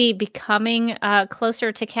Lucy becoming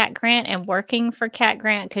closer to Cat Grant and working for Cat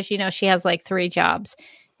Grant because, she has like 3 jobs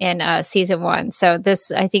in season 1. So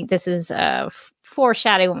I think this is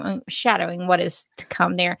foreshadowing what is to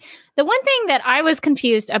come there. The one thing that I was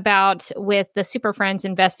confused about with the Super Friends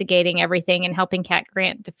investigating everything and helping Cat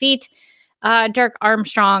Grant defeat Dirk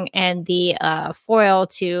Armstrong and the foil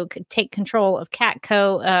to take control of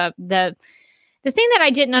Catco, the thing that I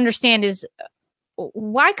didn't understand is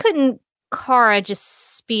why couldn't Kara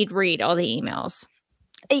just speed read all the emails?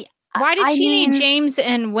 Why did she need James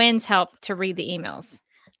and Wynn's help to read the emails?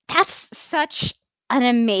 That's such an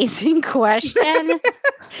amazing question.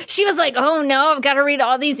 She was like, "Oh no, I've got to read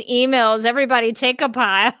all these emails. Everybody take a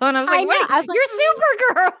pile." And I was like, "Wait,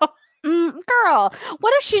 you're Supergirl." Girl,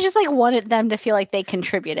 what if she just like wanted them to feel like they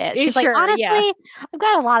contributed? She's like, honestly, I've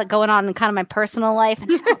got a lot going on in kind of my personal life,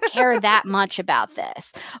 and I don't care that much about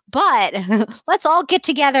this. But let's all get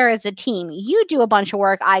together as a team. You do a bunch of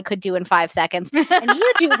work I could do in 5 seconds, and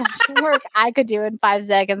you do a bunch of work I could do in 5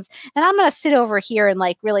 seconds, and I'm gonna sit over here and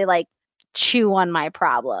like really like chew on my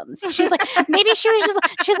problems. She's like, maybe she was just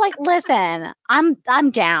she's like, listen, I'm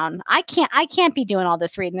down. I can't be doing all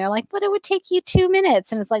this reading. They're like, but it would take you 2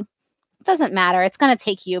 minutes, and it's like, doesn't matter. It's going to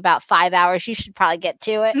take you about 5 hours. You should probably get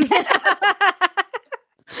to it.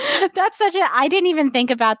 That's I didn't even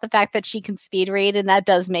think about the fact that she can speed read, and that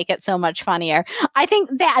does make it so much funnier. I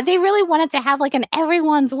think that they really wanted to have like an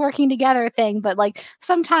everyone's working together thing, but like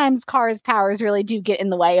sometimes Kara's powers really do get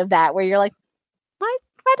in the way of that, where you're like, why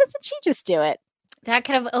doesn't she just do it? That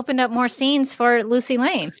could have opened up more scenes for Lucy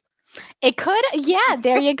Lane. It could, yeah.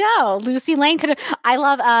 There you go. Lucy Lane could have. I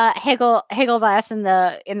love Hagelvass in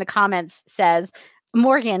the comments says,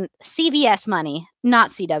 Morgan, CBS money,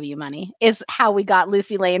 not CW money, is how we got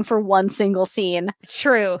Lucy Lane for one single scene.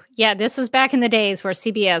 True. Yeah, this was back in the days where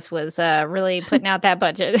CBS was really putting out that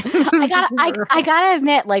budget. I gotta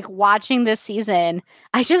admit, like watching this season,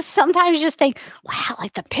 I just sometimes just think, wow,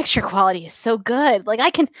 like the picture quality is so good. Like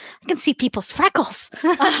I can see people's freckles.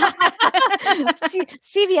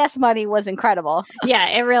 CBS money was incredible. Yeah,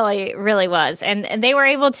 it really, really was. And they were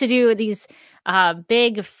able to do these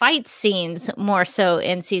big fight scenes more so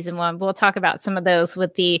in season 1. We'll talk about some of those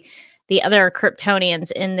with the other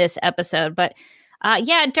Kryptonians in this episode. But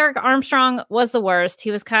Dirk Armstrong was the worst.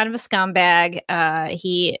 He was kind of a scumbag.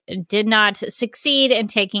 He did not succeed in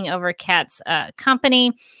taking over Cat's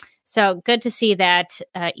company. So good to see that,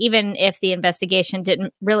 even if the investigation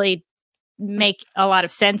didn't really make a lot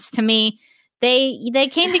of sense to me, they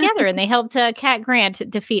came together and they helped Cat Grant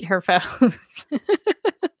defeat her foes.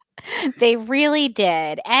 They really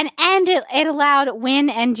did. And it allowed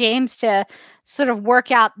Wynn and James to sort of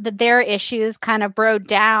work out their issues kind of broke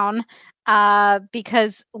down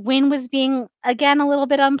because Wynn was being, again, a little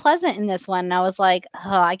bit unpleasant in this one. And I was like,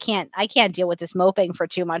 oh, I can't deal with this moping for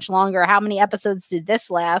too much longer. How many episodes did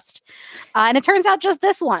this last? And it turns out just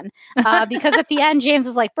this one, because at the end, James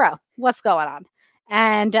is like, bro, what's going on?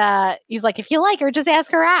 And he's like, if you like her, just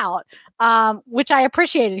ask her out, which I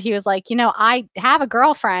appreciated. He was like, I have a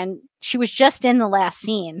girlfriend. She was just in the last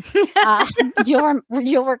scene.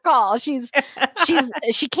 You'll recall she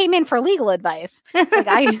came in for legal advice.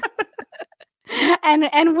 Like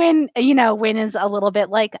and when Wynn is a little bit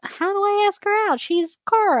like, how do I ask her out? She's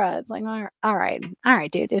Kara. It's like, all right,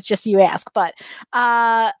 dude. It's just you ask. But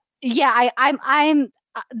I'm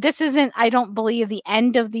this isn't, I don't believe, the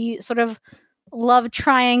end of the sort of love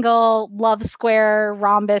triangle, love square,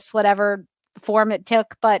 rhombus, whatever form it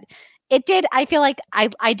took, but it did. I feel like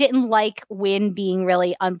I didn't like Wynn being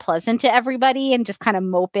really unpleasant to everybody and just kind of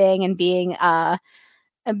moping and being kind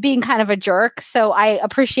of a jerk. So I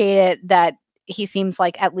appreciate it that he seems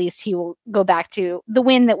like at least he will go back to the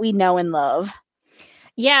Wynn that we know and love.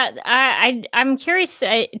 Yeah, I'm curious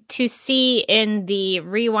to see in the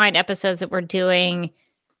rewind episodes that we're doing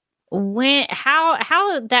how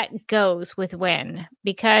that goes with Wynn,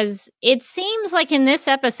 because it seems like in this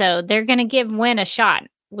episode they're going to give Wynn a shot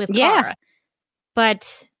with Kara,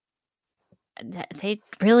 but they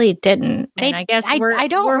really didn't. And I guess I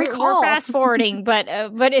don't recall. We're fast forwarding, but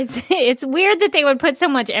it's weird that they would put so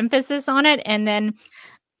much emphasis on it and then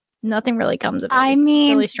nothing really comes of it. It's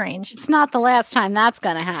really strange. It's not the last time that's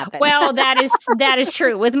going to happen. Well, that is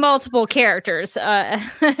true with multiple characters.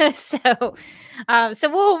 So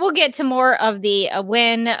we'll get to more of the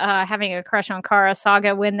Wynn having a crush on Kara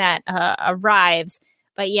saga when that arrives.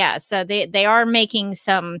 But yeah, so they are making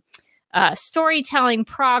some storytelling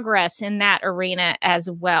progress in that arena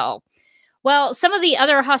as well. Well, some of the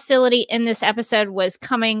other hostility in this episode was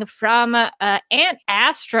coming from Aunt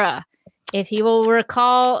Astra. If you will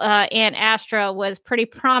recall, Aunt Astra was pretty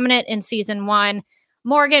prominent in season 1.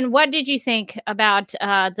 Morgan, what did you think about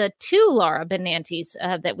the 2 Laura Benantes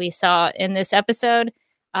that we saw in this episode?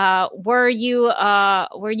 Were you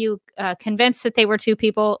convinced that they were 2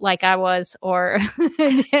 people like I was, or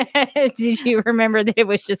did you remember that it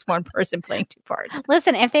was just one person playing 2 parts?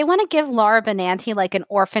 Listen, if they want to give Laura Benanti like an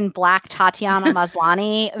orphan black Tatiana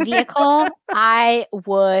Maslany vehicle, I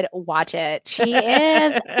would watch it. She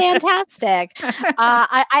is fantastic.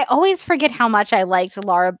 I always forget how much I liked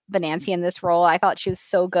Laura Benanti in this role. I thought she was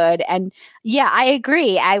so good. And yeah, I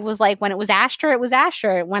agree. I was like, when it was Astra, it was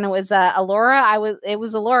Astra. When it was Allura, it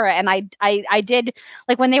was Allura. And I did,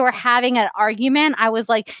 like, when they were having an argument, I was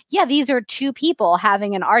like, yeah, these are 2 people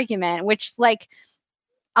having an argument, which, like,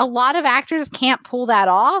 a lot of actors can't pull that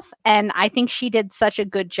off. And I think she did such a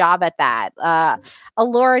good job at that.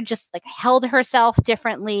 Allura just like held herself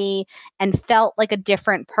differently and felt like a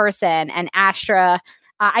different person. And Astra,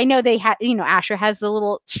 I know they had, Astra has the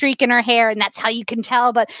little streak in her hair and that's how you can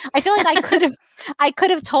tell. But I feel like I could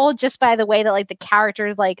have told just by the way that like the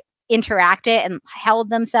characters like interacted and held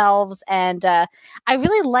themselves. And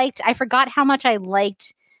I forgot how much I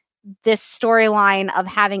liked this storyline of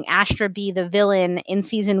having Astra be the villain in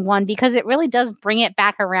season 1, because it really does bring it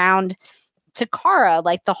back around to Kara.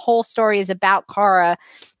 Like, the whole story is about Kara.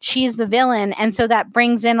 She's the villain. And so that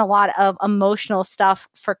brings in a lot of emotional stuff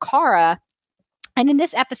for Kara. And in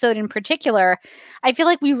this episode in particular, I feel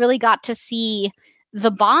like we really got to see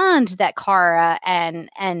the bond that Kara and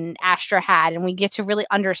Astra had. And we get to really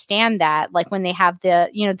understand that, like when they have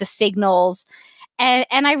the signals. And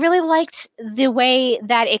I really liked the way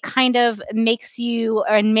that it kind of makes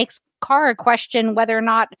Kara question whether or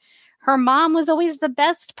not her mom was always the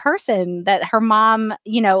best person, that her mom,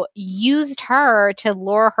 used her to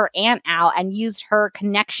lure her aunt out and used her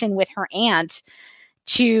connection with her aunt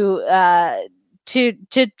to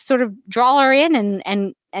sort of draw her in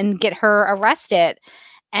and get her arrested.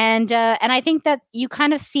 And I think that you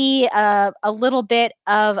kind of see a little bit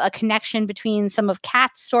of a connection between some of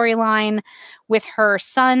Kat's storyline with her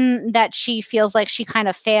son that she feels like she kind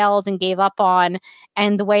of failed and gave up on,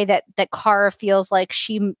 and the way that Kara feels like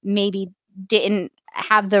she maybe didn't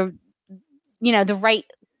have the right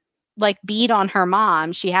like beat on her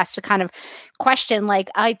mom. She has to kind of question, like,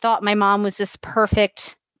 I thought my mom was this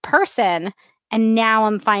perfect person, and now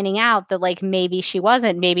I'm finding out that like maybe she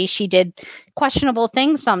wasn't. Maybe she did questionable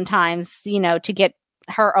things sometimes, to get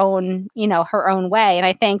her own way. And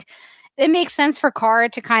I think it makes sense for Kara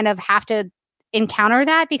to kind of have to encounter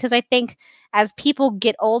that, because I think as people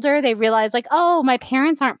get older, they realize like, oh, my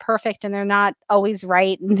parents aren't perfect and they're not always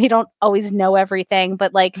right and they don't always know everything.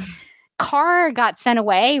 But like Kara got sent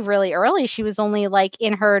away really early. She was only like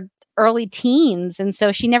in her early teens, and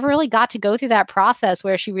so she never really got to go through that process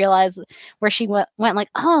where she realized, where she went like,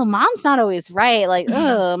 oh, mom's not always right, like,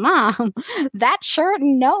 oh, mom, that shirt,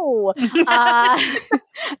 no. I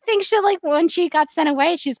think she, like, when she got sent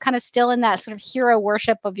away, she was kind of still in that sort of hero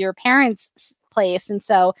worship of your parents' place, and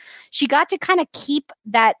so she got to kind of keep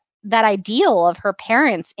that ideal of her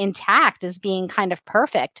parents intact as being kind of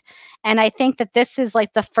perfect. And I think that this is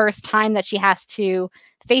like the first time that she has to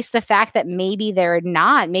face the fact that maybe they're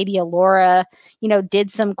not. Maybe Allura,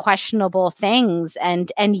 did some questionable things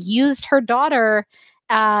and used her daughter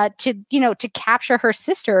to capture her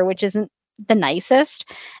sister, which isn't the nicest.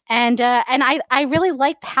 And I really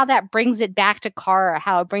liked how that brings it back to Kara,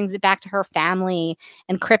 how it brings it back to her family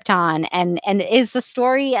and Krypton, and is a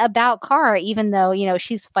story about Kara, even though,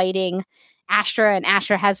 she's fighting Astra, and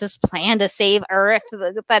Astra has this plan to save Earth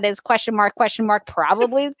that is question mark,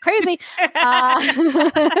 probably crazy.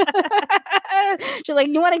 She's like,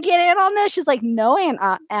 you want to get in on this? She's like, no,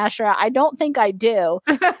 Astra, I don't think I do.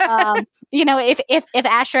 If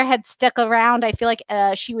Astra had stuck around, I feel like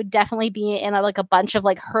she would definitely be in a bunch of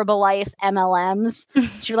like Herbalife MLMs.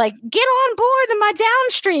 She'd be like, get on board in my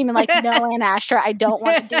downstream, and like, no, Aunt Astra, I don't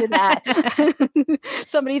want to do that.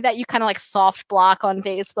 Somebody that you kind of like soft block on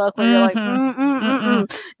Facebook where you're like,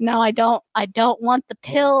 no, I don't want the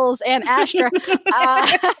pills, and Astra.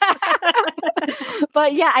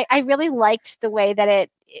 But yeah, I really liked the way that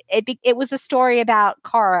it was a story about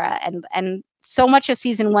Kara, and so much of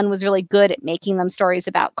season 1 was really good at making them stories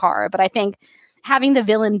about Kara. But I think having the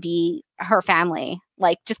villain be her family,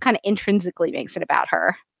 like, just kind of intrinsically makes it about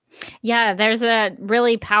her. Yeah, there's a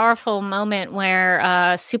really powerful moment where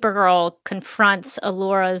Supergirl confronts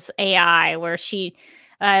Allura's AI, where she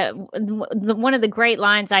one of the great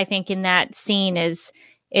lines I think in that scene is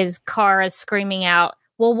Kara screaming out,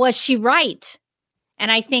 well, was she right?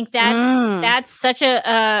 And I think that's such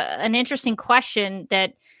an interesting question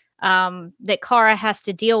that that Kara has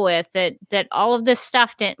to deal with, that all of this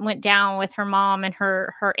stuff went down with her mom and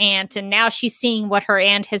her aunt, and now she's seeing what her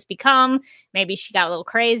aunt has become. Maybe she got a little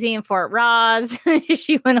crazy in Fort Ross.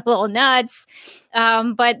 She went a little nuts.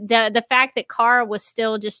 But the fact that Kara was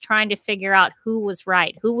still just trying to figure out who was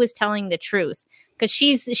right, who was telling the truth, because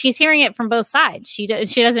she's hearing it from both sides. She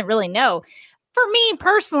doesn't really know. For me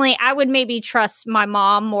personally, I would maybe trust my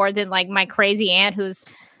mom more than like my crazy aunt who's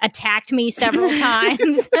attacked me several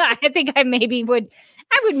times. I think I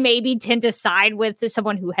would maybe tend to side with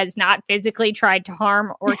someone who has not physically tried to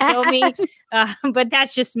harm or kill me. But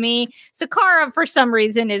that's just me. So Kara, for some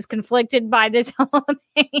reason, is conflicted by this whole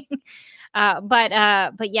thing. But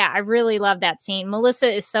yeah, I really love that scene. Melissa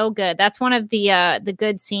is so good. That's one of the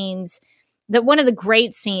good scenes. One of the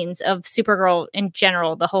great scenes of Supergirl in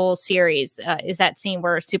general, the whole series, is that scene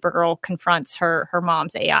where Supergirl confronts her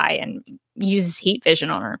mom's AI and uses heat vision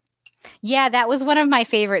on her. Yeah, that was one of my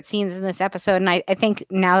favorite scenes in this episode. And I think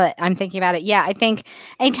now that I'm thinking about it, I think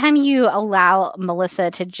anytime you allow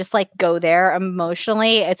Melissa to just like go there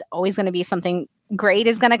emotionally, it's always going to be something great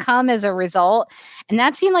is going to come as a result. And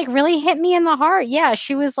that scene like really hit me in the heart. Yeah,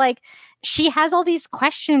 she was like, she has all these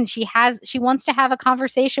questions. She wants to have a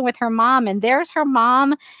conversation with her mom, and there's her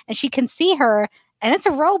mom, and she can see her, and it's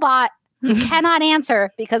a robot who cannot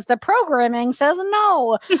answer because the programming says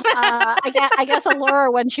no. I guess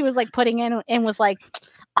Allura, when she was like putting in and was like,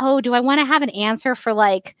 oh, do I want to have an answer for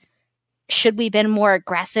like, should we been more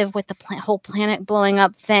aggressive with the whole planet blowing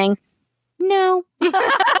up thing? No.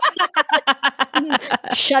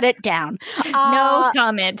 Shut it down. No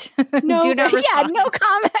comment. No, Do not respond. no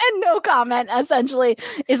comment. No comment, essentially,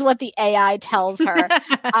 is what the AI tells her.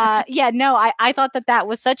 I thought that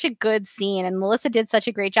was such a good scene, and Melissa did such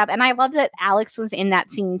a great job. And I love that Alex was in that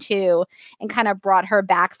scene too, and kind of brought her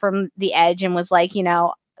back from the edge and was like,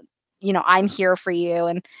 I'm here for you.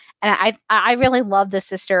 And I really love the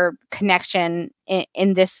sister connection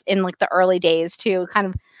in like the early days too, kind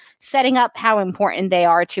of setting up how important they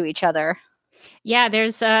are to each other. Yeah,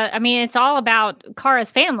 there's it's all about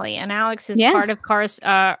Kara's family, and Alex is part of Kara's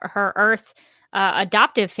her Earth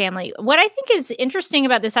adoptive family. What I think is interesting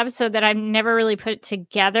about this episode that I've never really put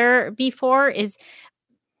together before is,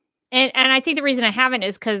 and I think the reason I haven't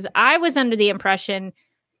is because I was under the impression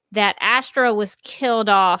that Astra was killed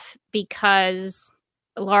off because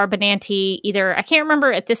Laura Benanti either, I can't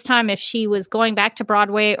remember at this time if she was going back to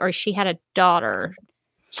Broadway or she had a daughter.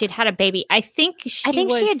 She'd had a baby. I think she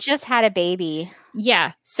had just had a baby.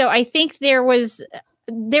 Yeah. So I think there was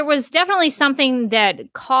definitely something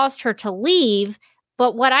that caused her to leave.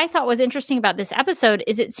 But what I thought was interesting about this episode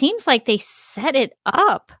is it seems like they set it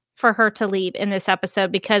up for her to leave in this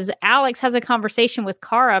episode, because Alex has a conversation with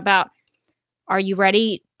Kara about, are you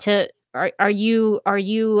ready to, are you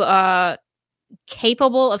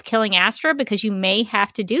capable of killing Astra? Because you may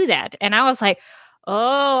have to do that. And I was like,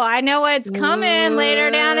 oh, I know what's coming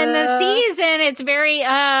later down in the season. It's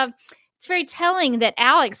very telling that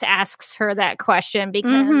Alex asks her that question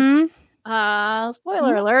because,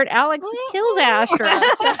 spoiler alert, Alex kills Astra.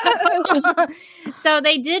 So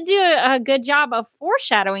they did do a good job of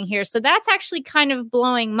foreshadowing here. So that's actually kind of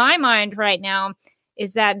blowing my mind right now,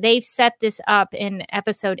 is that they've set this up in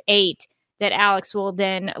episode 8 that Alex will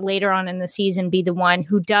then later on in the season be the one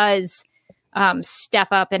who does step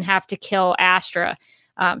up and have to kill Astra.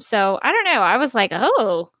 So I don't know. I was like,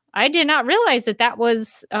 oh, I did not realize that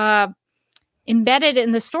was embedded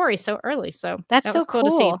in the story so early. So that was so cool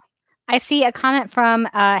to see. I see a comment from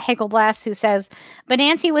Hegelblast who says,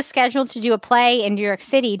 Benanti was scheduled to do a play in New York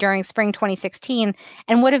City during spring 2016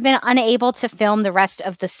 and would have been unable to film the rest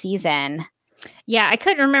of the season. Yeah, I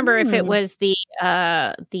couldn't remember if it was the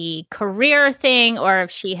career thing or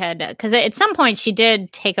if she had, because at some point she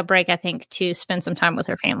did take a break, I think, to spend some time with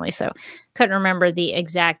her family. So couldn't remember the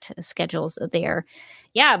exact schedules there.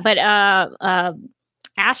 Yeah, but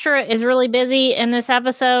Astra is really busy in this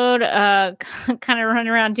episode, kind of running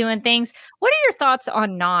around doing things. What are your thoughts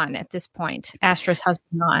on Non at this point? Astra's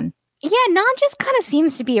husband, Non. Yeah, Non just kind of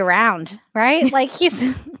seems to be around, right? Like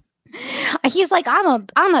he's like,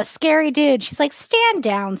 I'm a scary dude. She's like, stand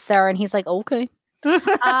down, sir. And he's like, okay.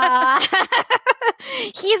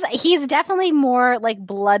 He's definitely more like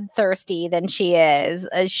bloodthirsty than she is.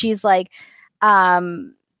 She's like,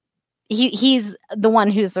 he's the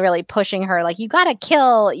one who's really pushing her. Like, you got to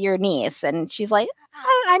kill your niece. And she's like,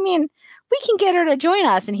 I mean, we can get her to join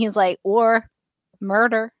us. And he's like, or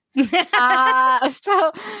murder. But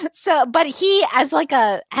he has like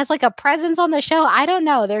a presence on the show. I don't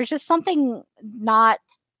know. There's just something not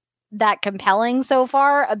that compelling so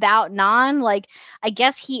far about Non. Like, I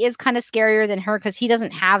guess he is kind of scarier than her because he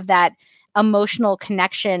doesn't have that emotional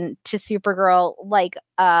connection to Supergirl like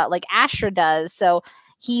Astra does. So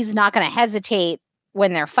he's not going to hesitate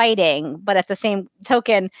when they're fighting, but at the same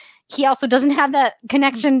token, he also doesn't have that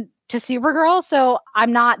connection to Supergirl. So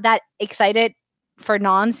I'm not that excited for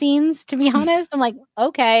Non scenes, to be honest. I'm like,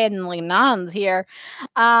 okay, and like Non's here.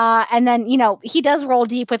 And then, he does roll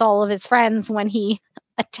deep with all of his friends when he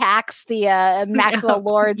attacks the Maxwell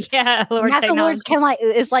Lords. Yeah, Maxwell Lords can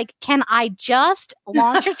I just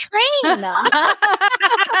launch a train?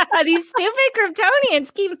 These stupid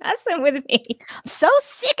Kryptonians keep messing with me. I'm so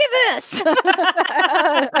sick of this.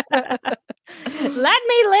 Let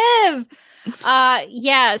me live.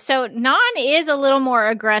 So Non is a little more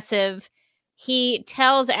aggressive. He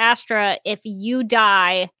tells Astra, if you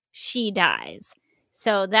die, she dies.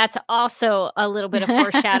 So that's also a little bit of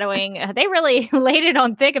foreshadowing. They really laid it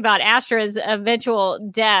on thick about Astra's eventual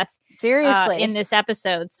death. Seriously. In this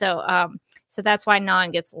episode. So that's why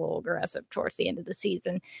Non gets a little aggressive towards the end of the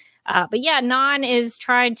season. But yeah, Non is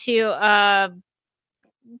trying to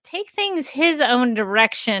take things his own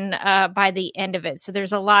direction by the end of it. So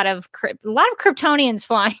there's a lot of Kryptonians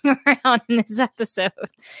flying around in this episode.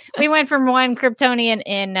 We went from one Kryptonian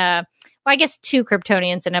in, I guess 2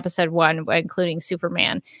 Kryptonians in episode 1, including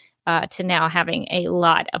Superman, to now having a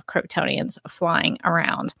lot of Kryptonians flying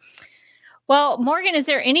around. Well, Morgan, is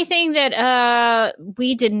there anything that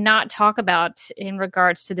we did not talk about in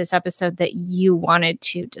regards to this episode that you wanted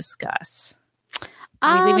to discuss? Did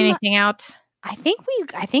we leave anything out? I think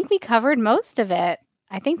we covered most of it.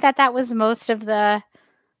 I think that was most of the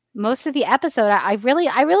episode. I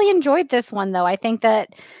really enjoyed this one, though. I think that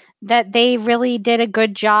they really did a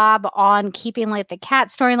good job on keeping like the Cat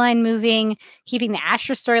storyline moving, keeping the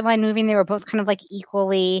Astra storyline moving. They were both kind of like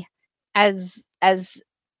equally as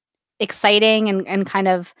exciting and kind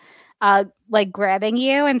of like grabbing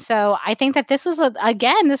you. And so I think that this was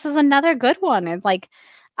another good one. It's like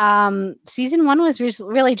season 1 was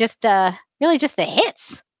really just the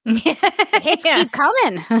hits. The hits keep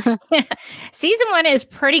coming. Season 1 is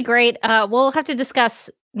pretty great. We'll have to discuss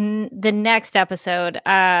the next episode.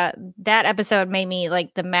 That episode made me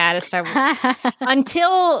like the maddest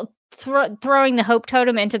until throwing the Hope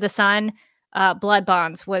Totem into the sun. Blood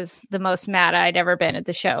Bonds was the most mad I'd ever been at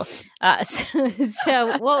the show.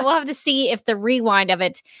 So we'll have to see if the rewind of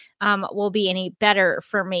it will be any better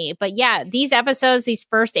for me. But yeah, these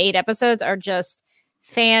first 8 episodes are just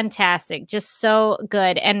fantastic, just so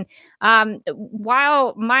good. And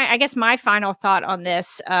while my final thought on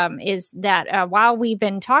this is that while we've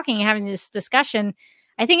been having this discussion,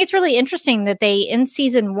 I think it's really interesting that they in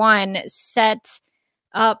season 1 set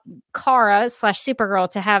up Kara / Supergirl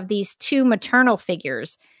to have these 2 maternal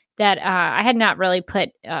figures that I had not really put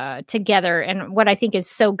together. And what I think is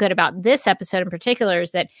so good about this episode in particular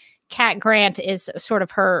is that Cat Grant is sort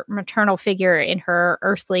of her maternal figure in her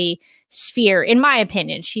earthly sphere. In my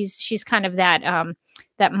opinion, she's kind of that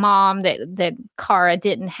mom that Kara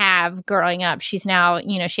didn't have growing up. She's now,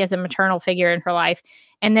 she has a maternal figure in her life.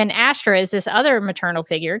 And then Astra is this other maternal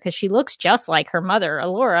figure because she looks just like her mother,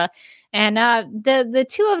 Allura. And the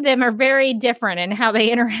 2 of them are very different in how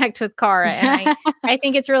they interact with Kara. And I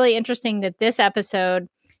think it's really interesting that this episode,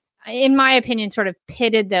 in my opinion, sort of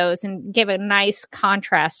pitted those and gave a nice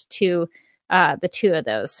contrast to the 2 of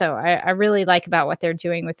those. So I really like about what they're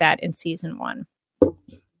doing with that in season 1.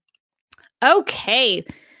 Okay.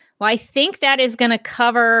 Well, I think that is going to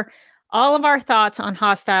cover all of our thoughts on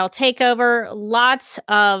Hostile Takeover. Lots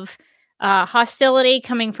of hostility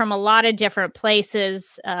coming from a lot of different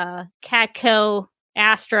places. Catco,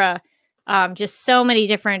 Astra, just so many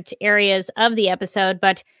different areas of the episode.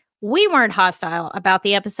 But we weren't hostile about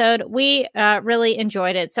the episode. We really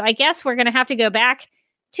enjoyed it. So I guess we're going to have to go back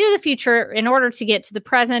to the future in order to get to the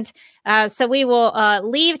present. So we will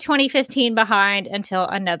leave 2015 behind until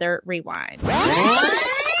another rewind.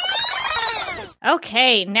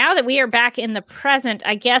 Okay, now that we are back in the present,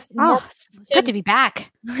 I guess... good to be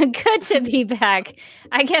back. Good to be back.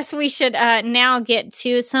 I guess we should now get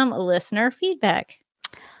to some listener feedback.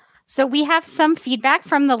 So we have some feedback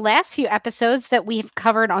from the last few episodes that we've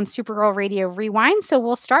covered on Supergirl Radio Rewind. So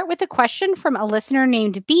we'll start with a question from a listener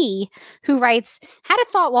named B, who writes, had a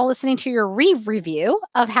thought while listening to your review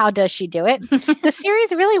of How Does She Do It? The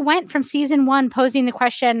series really went from season 1 posing the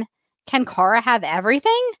question, can Kara have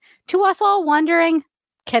everything? To us all wondering,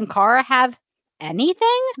 can Kara have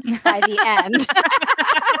anything? By the end.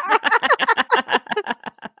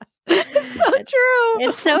 It's so true.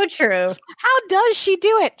 It's so true. How does she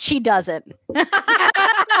do it? She doesn't.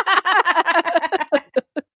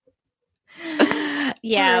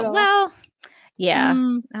 Yeah. Well, yeah.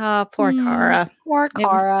 Oh, poor Kara. Poor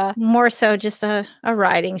Cara. More so just a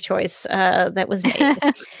writing choice that was made.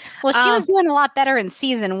 Well, she was doing a lot better in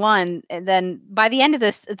season 1 than by the end of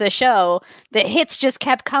the show. The hits just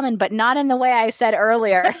kept coming, but not in the way I said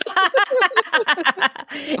earlier.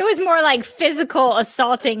 It was more like physical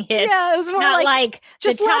assaulting hits. Yeah, it was more like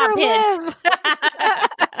just the top hits.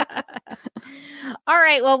 All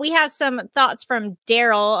right. Well, we have some thoughts from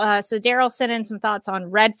Daryl. So Daryl sent in some thoughts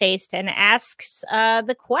on Red Faced and asks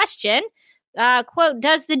the question, quote,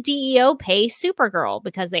 does the DEO pay Supergirl?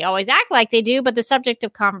 Because they always act like they do, but the subject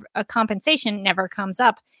of compensation never comes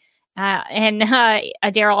up. And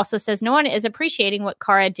Daryl also says no one is appreciating what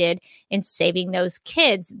Kara did in saving those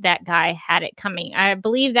kids. That guy had it coming. I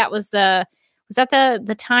believe that was the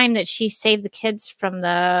time that she saved the kids from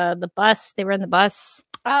the bus. They were in the bus.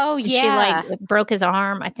 Oh, yeah. She broke his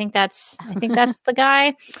arm. I think that's the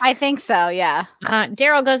guy. I think so. Yeah.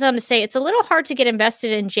 Daryl goes on to say it's a little hard to get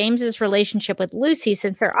invested in James's relationship with Lucy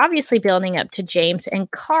since they're obviously building up to James and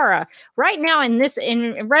Kara right now.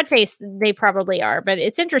 In Red Face, they probably are, but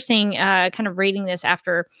it's interesting, kind of reading this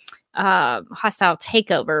after Hostile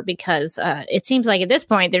Takeover because it seems like at this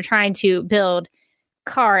point they're trying to build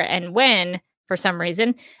Kara and Wen for some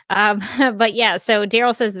reason. But yeah, so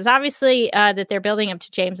Daryl says it's obviously that they're building up to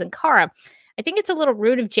James and Kara. I think it's a little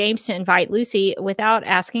rude of James to invite Lucy without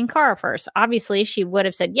asking Kara first. Obviously, she would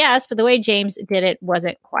have said yes, but the way James did it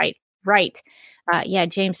wasn't quite right.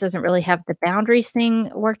 James doesn't really have the boundaries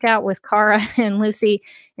thing worked out with Kara and Lucy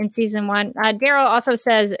in season 1. Daryl also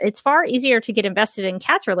says it's far easier to get invested in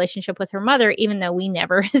Kat's relationship with her mother, even though we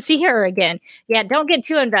never see her again. Yeah, don't get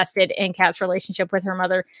too invested in Kat's relationship with her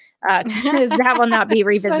mother, because that will not be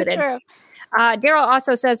revisited. So Daryl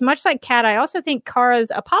also says, much like Kat, I also think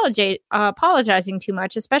Kara's apologizing too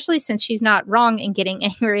much, especially since she's not wrong in getting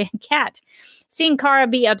angry at Kat. Seeing Kara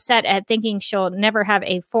be upset at thinking she'll never have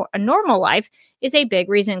a normal life is a big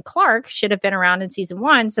reason Clark should have been around in season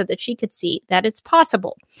 1 so that she could see that it's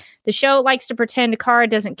possible. The show likes to pretend Kara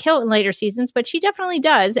doesn't kill in later seasons, but she definitely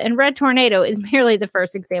does, and Red Tornado is merely the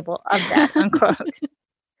first example of that, unquote.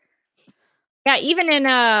 Yeah, even in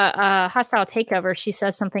Hostile Takeover, she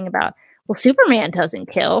says something about, well, Superman doesn't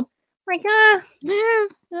kill. Like, I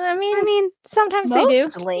mean, sometimes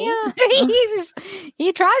mostly. They do. Yeah.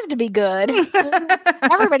 He tries to be good.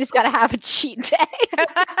 Everybody's got to have a cheat day.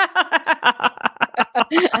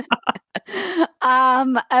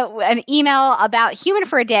 An email about Human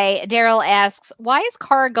for a Day. Daryl asks, why is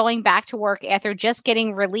Kara going back to work after just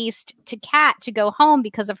getting released to Kat to go home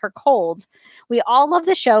because of her cold? We all love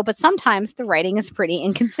the show, but sometimes the writing is pretty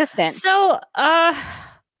inconsistent. So,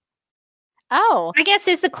 I guess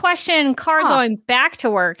is the question Kara going back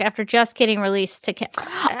to work after just getting released to Kat?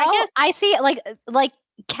 I see it like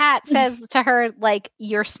Kat says to her, like,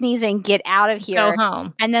 you're sneezing, get out of here. Go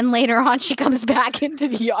home. And then later on she comes back into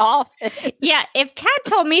the office. Yeah, if Kat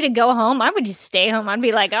told me to go home, I would just stay home. I'd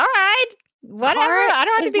be like, all right, whatever. I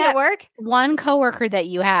don't have to be at work. One coworker that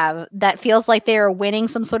you have that feels like they're winning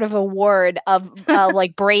some sort of award of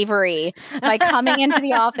like bravery by coming into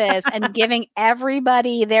the office and giving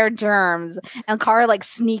everybody their germs, and Kara like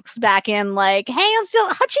sneaks back in like, "Hey, I'm still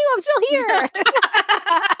here."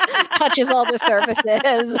 Touches all the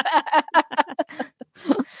surfaces.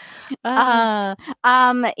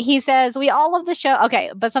 He says, we all love the show. Okay,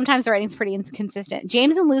 but sometimes the writing's pretty inconsistent.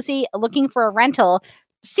 James and Lucy looking for a rental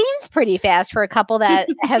seems pretty fast for a couple that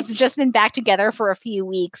has just been back together for a few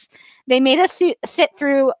weeks. They made us sit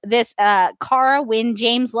through this Kara, Wynn,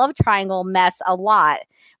 James love triangle mess a lot.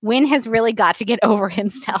 Wynn has really got to get over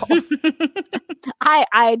himself.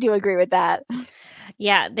 I do agree with that.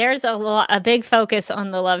 Yeah, there's a big focus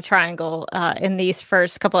on the love triangle in these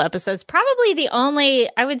first couple episodes. Probably the only,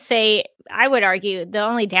 I would argue, the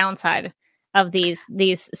only downside of these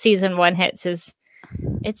season 1 hits is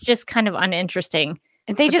it's just kind of uninteresting.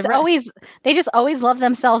 They just always love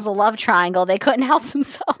themselves a love triangle. They couldn't help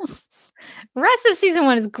themselves. The rest of season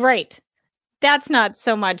 1 is great. That's not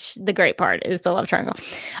so much the great part, is the love triangle.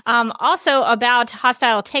 Also about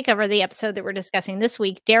Hostile Takeover, the episode that we're discussing this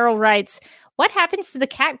week, Daryl writes, what happens to the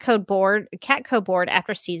Cat Code board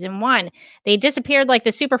after season 1? They disappeared like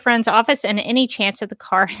the Super Friends office and any chance at the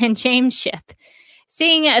Kara and James ship.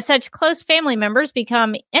 Seeing such close family members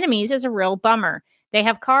become enemies is a real bummer. They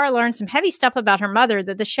have Kara learn some heavy stuff about her mother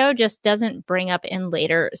that the show just doesn't bring up in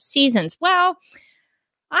later seasons. Well,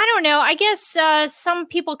 I don't know. I guess some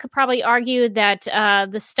people could probably argue that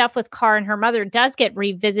the stuff with Kara and her mother does get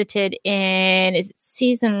revisited in, is it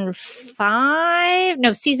season 5?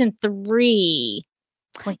 No, season 3.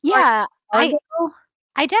 Yeah, I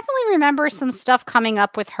definitely remember some stuff coming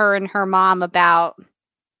up with her and her mom about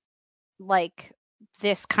like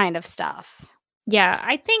this kind of stuff. Yeah,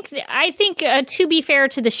 I think to be fair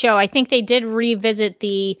to the show, I think they did revisit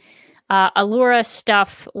the Allura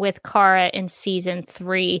stuff with Kara in season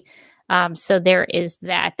 3. So there is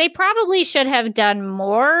that. They probably should have done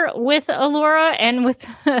more with Allura and with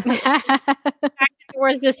there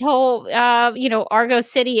was this whole Argo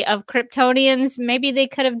City of Kryptonians. Maybe they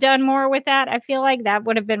could have done more with that. I feel like that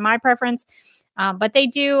would have been my preference. But they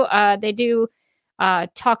do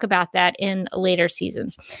talk about that in later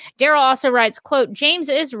seasons. Daryl also writes, quote, James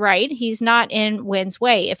is right. He's not in Wynn's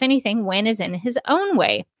way. If anything, Wynn is in his own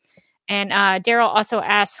way. And Daryl also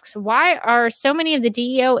asks, why are so many of the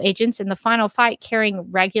DEO agents in the final fight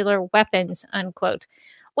carrying regular weapons, unquote?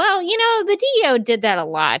 Well, the DEO did that a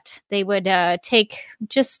lot. They would take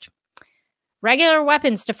just regular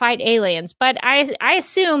weapons to fight aliens. But I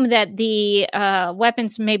assume that the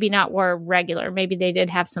weapons maybe not were regular. Maybe they did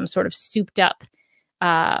have some sort of souped up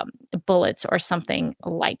bullets or something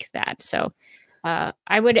like that. So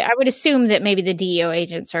I would assume that maybe the DEO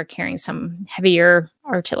agents are carrying some heavier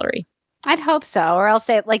artillery. I'd hope so, or else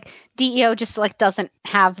they DEO just doesn't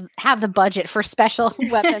have the budget for special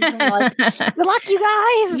weapons. And good luck, you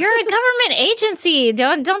guys. You're a government agency.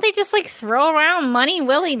 Don't they just throw around money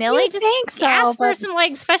willy nilly? Just think so, ask for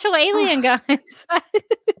some special alien guns.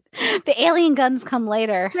 The alien guns come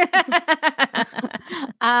later.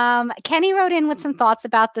 Kenny wrote in with some thoughts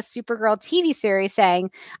about the Supergirl TV series,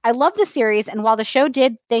 saying, I love the series, and while the show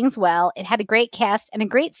did things well, it had a great cast and a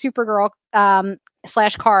great Supergirl /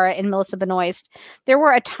 Kara and Melissa Benoist. There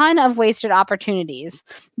were a ton of wasted opportunities.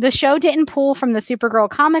 The show didn't pull from the Supergirl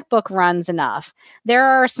comic book runs enough. There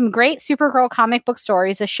are some great Supergirl comic book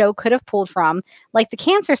stories the show could have pulled from, like the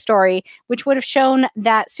cancer story, which would have shown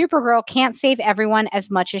that Supergirl can't save everyone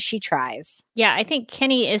as much as she tries. Yeah, I think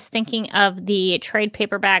Kenny is thinking of the trade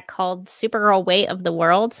paperback called Supergirl Way of the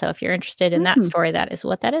World. So if you're interested in that story, that is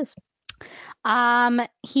what that is.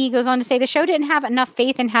 He goes on to say the show didn't have enough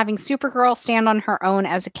faith in having Supergirl stand on her own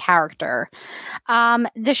as a character.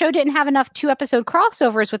 The show didn't have enough 2-episode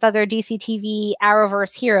crossovers with other DC TV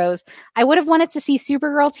Arrowverse heroes. I would have wanted to see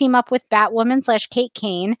Supergirl team up with Batwoman / Kate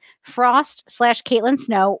Kane, Frost / Caitlin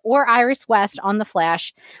Snow, or Iris West on The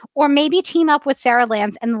Flash, or maybe team up with Sarah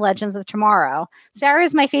Lance and the Legends of Tomorrow. Sarah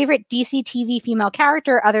is my favorite DC TV female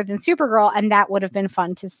character other than Supergirl, and that would have been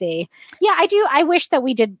fun to see. Yeah, I do. I wish that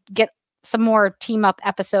we did get some more team up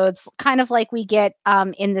episodes, kind of like we get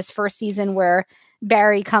in this first season where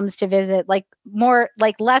Barry comes to visit,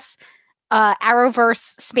 less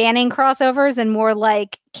Arrowverse spanning crossovers and more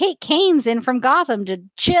like Kate Kane's in from Gotham to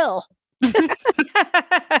chill.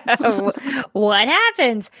 What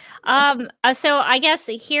happens? So I guess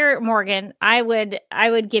here, Morgan, I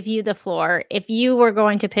would give you the floor. If you were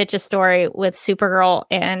going to pitch a story with Supergirl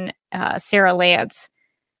and Sarah Lance,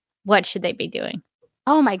 what should they be doing?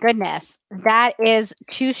 Oh my goodness, that is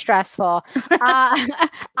too stressful.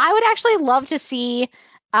 I would actually love to see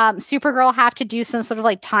Supergirl have to do some sort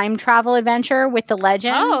of time travel adventure with the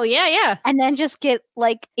Legends. Oh, yeah. And then just get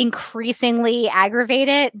increasingly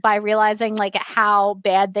aggravated by realizing how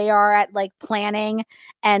bad they are at planning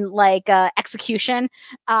and execution.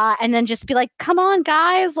 And then just be come on,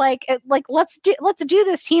 guys, let's do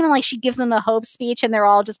this team. And she gives them a hope speech and they're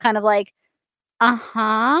all just kind of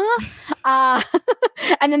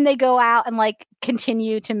and then they go out and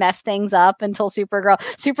continue to mess things up until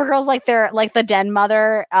Supergirl's they're the den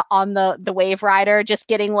mother on the Wave Rider, just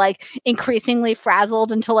getting increasingly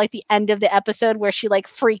frazzled until the end of the episode where she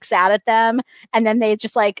freaks out at them, and then they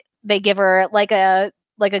just they give her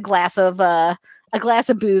a glass of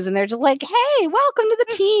booze, and they're just hey, welcome to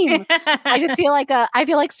the team. I just feel I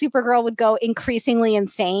feel like Supergirl would go increasingly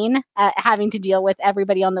insane at having to deal with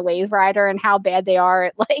everybody on the Wave Rider and how bad they are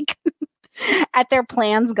at at their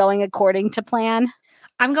plans going according to plan.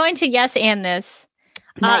 I'm going to yes and this.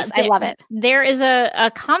 Nice. I love it. There is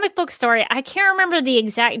a comic book story. I can't remember the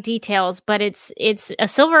exact details, but it's a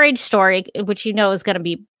Silver Age story, which is going to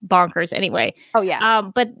be bonkers anyway. Oh yeah.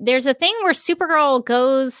 But there's a thing where Supergirl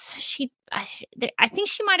goes. I think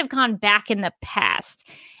she might have gone back in the past,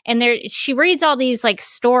 and she reads all these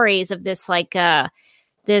stories of this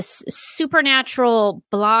this supernatural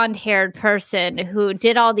blonde-haired person who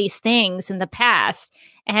did all these things in the past.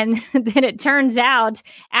 And then it turns out,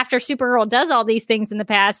 after Supergirl does all these things in the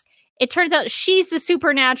past, it turns out she's the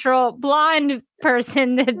supernatural blonde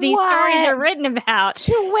person that these stories are written about.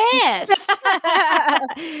 Twist!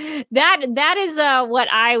 That is what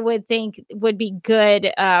I would think would be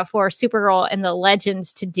good for Supergirl and the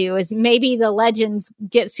Legends to do, is maybe the Legends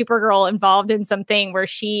get Supergirl involved in something where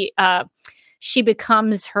she she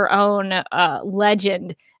becomes her own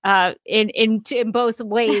legend in both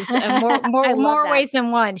ways, more ways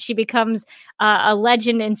than one. She becomes a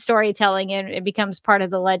legend in storytelling, and it becomes part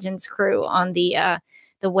of the Legends crew on the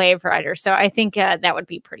Wave Rider. So I think that would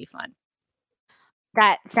be pretty fun.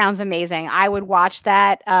 That sounds amazing. I would watch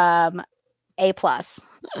that. A+.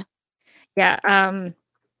 Yeah.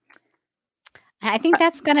 I think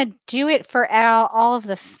that's going to do it for all of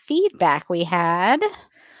the feedback we had.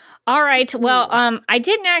 All right. Well, I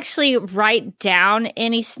didn't actually write down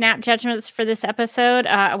any snap judgments for this episode.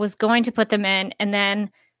 I was going to put them in, and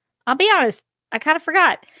then I'll be honest, I kind of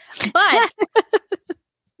forgot.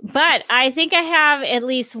 But I think I have at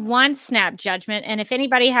least one snap judgment. And if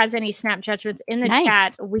anybody has any snap judgments in the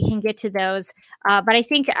chat, we can get to those. But I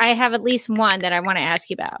think I have at least one that I want to ask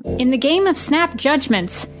you about. In the game of snap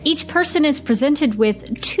judgments, each person is presented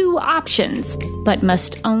with 2 options, but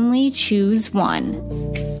must only choose one.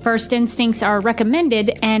 First instincts are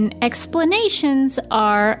recommended and explanations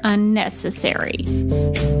are unnecessary.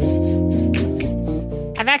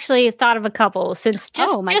 I've actually thought of a couple since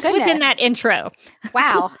just within that intro.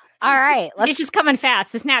 Wow. All right. It's just coming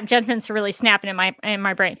fast. The snap judgments are really snapping in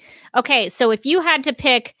my brain. Okay. So if you had to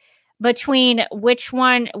pick between which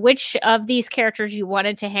of these characters you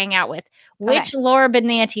wanted to hang out with, which Laura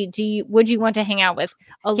Benanti would you want to hang out with?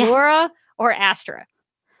 Allura or Astra?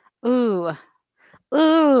 Ooh.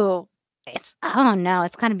 It's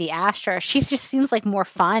going to be Astra. She just seems like more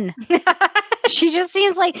fun. She just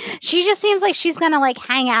seems like she's gonna like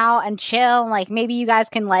hang out and chill, and like maybe you guys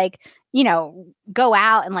can like, you know, go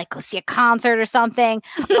out and like go see a concert or something.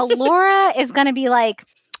 Allura is gonna be like,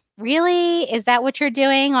 really? Is that what you're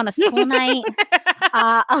doing on a school night?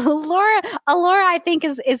 Allura, I think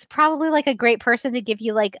is probably like a great person to give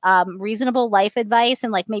you like reasonable life advice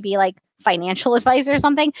and like maybe like financial advice or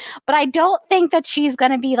something. But I don't think that she's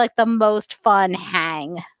gonna be like the most fun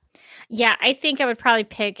hang. Yeah, I think I would probably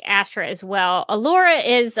pick Astra as well. Allura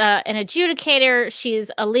is an adjudicator.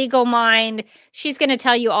 She's a legal mind. She's going to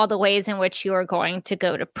tell you all the ways in which you are going to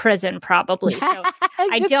go to prison, probably. So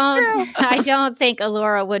I don't think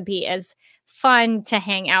Allura would be as fun to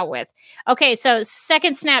hang out with. Okay, so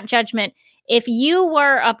second snap judgment. If you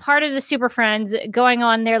were a part of the Super Friends going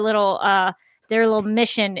on their little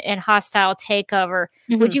mission in Hostile Takeover,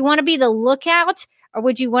 would you want to be the lookout? Or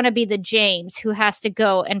would you want to be the James who has to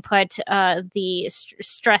go and put the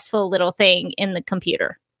stressful little thing in the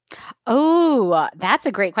computer? Oh, that's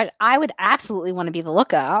a great question. I would absolutely want to be the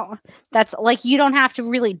lookout. That's like, you don't have to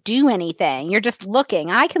really do anything. You're just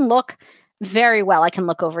looking. I can look very well. I can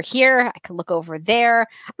look over here. I can look over there.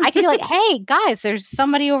 I can be like, hey, guys, there's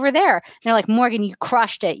somebody over there. And they're like, Morgan, you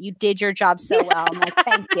crushed it. You did your job so well. I'm like,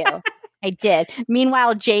 thank you. I did.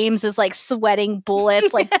 Meanwhile, James is like sweating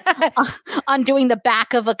bullets, like undoing the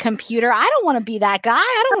back of a computer. I don't want to be that guy.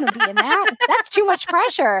 I don't want to be in that. That's too much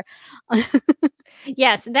pressure.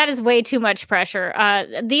 Yes, that is way too much pressure.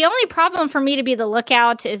 The only problem for me to be the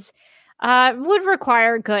lookout is would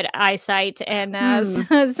require good eyesight.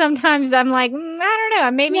 And sometimes I'm like, I don't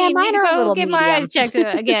know, maybe mine are go get my eyes checked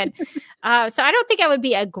again. So I don't think I would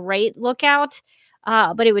be a great lookout.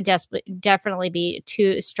 But it would definitely be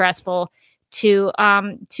too stressful to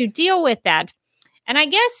deal with that. And I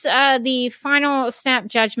guess the final snap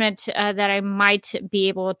judgment that I might be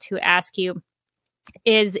able to ask you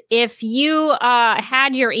is, if you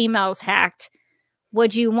had your emails hacked,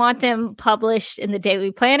 would you want them published in the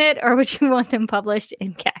Daily Planet, or would you want them published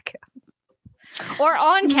in Catco? Or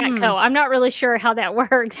on Catco? I'm not really sure how that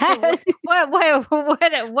works. What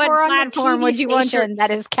platform would you want that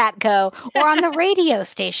is Catco, or on the radio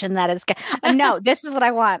station that is no, this is what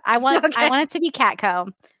I want. I want it to be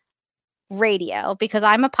Catco radio, because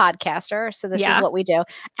I'm a podcaster, so this is what we do.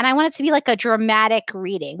 And I want it to be like a dramatic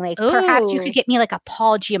reading. Like perhaps you could get me like a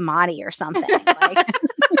Paul Giamatti or something. Like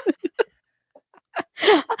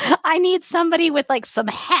I need somebody with like some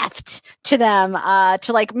heft to them.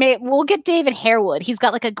 To like, we'll get David Harewood. He's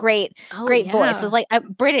got like a great voice. It's like a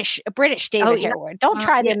British David Harewood. Don't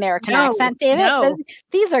try the American accent, David. No.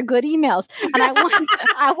 These are good emails, and I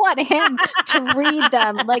want him to read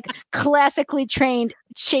them like classically trained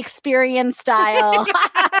Shakespearean style,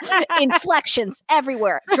 inflections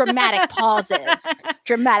everywhere, dramatic pauses.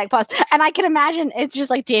 And I can imagine it's just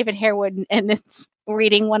like David Harewood, and it's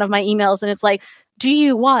reading one of my emails, and it's like, do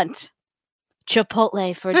you want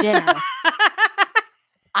Chipotle for dinner?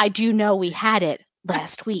 I do know we had it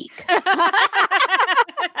last week.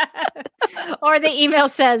 Or the email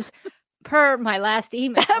says, per my last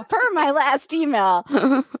email.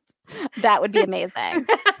 That would be amazing.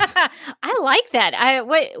 I like that.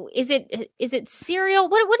 What is it? Is it cereal?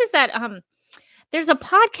 What is that? there's a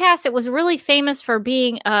podcast that was really famous for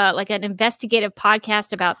being like an investigative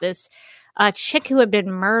podcast about this chick who had been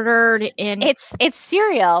murdered in it's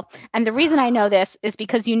Serial. And the reason I know this is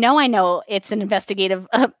because I know it's an investigative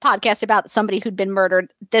podcast about somebody who'd been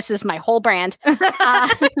murdered. This is my whole brand. But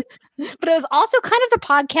it was also kind of the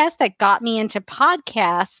podcast that got me into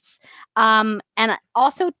podcasts and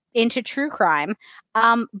also into true crime.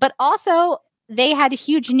 But also they had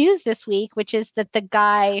huge news this week, which is that the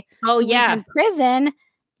guy who's in prison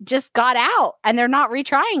just got out and they're not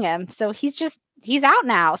retrying him. So he's out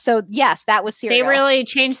now. So yes, that was Serial. They really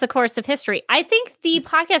changed the course of history. I think the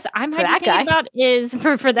podcast I might be thinking about is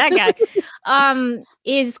for that guy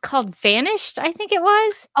is called Vanished. I think it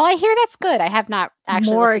was. Oh, I hear that's good. I have not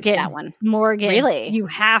actually listened to that one. Morgan, really? You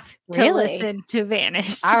have to listen to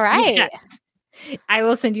Vanished. All right. Yes. I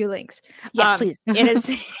will send you links. Yes, please.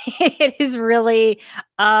 It is really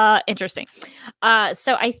interesting.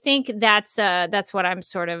 So I think that's what I'm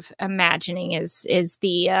sort of imagining is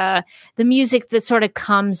the music that sort of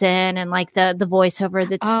comes in and like the voiceover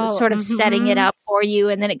that's sort of setting it up for you,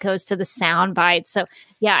 and then it goes to the sound bites. So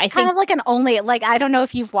yeah, I kind think of like I don't know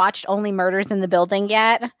if you've watched Only Murders in the Building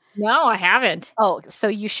yet. No, I haven't. Oh, so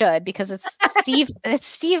you should, because it's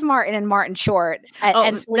Steve Martin and Martin Short.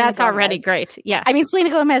 And that's already great. Yeah. I mean, Selena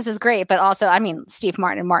Gomez is great, but also, I mean, Steve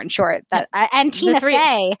Martin and Martin Short. And Tina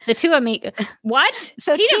Fey. The two amigos. What?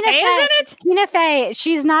 So Tina Fey is in it? Tina Fey,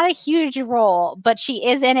 she's not a huge role, but she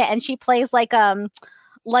is in it, and she plays like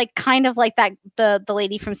kind of like that the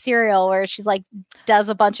lady from Serial, where she's like does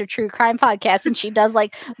a bunch of true crime podcasts, and she does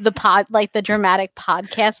like the dramatic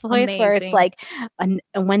podcast voice. Amazing. Where it's like, and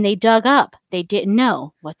when they dug up, they didn't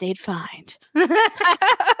know what they'd find.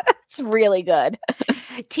 It's really good.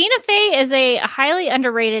 Tina Fey is a highly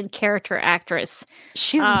underrated character actress.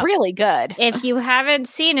 She's really good. If you haven't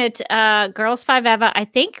seen it, Girls Five Eva, I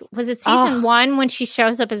think was it season 1 when she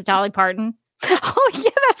shows up as Dolly Parton. Oh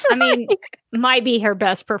yeah, that's right. I mean, might be her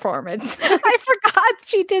best performance. I forgot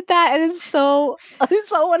she did that, and it's so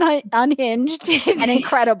unhinged and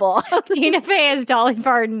incredible. Tina Fey as Dolly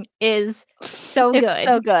Parton is so good. It's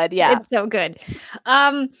so good, yeah. It's so good.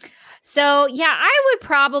 So yeah, I would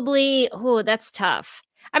probably. Oh, that's tough.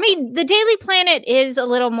 I mean, the Daily Planet is a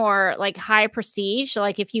little more like high prestige.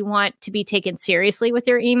 Like if you want to be taken seriously with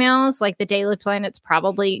your emails, like the Daily Planet's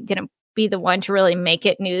probably going to be the one to really make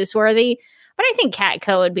it newsworthy. But I think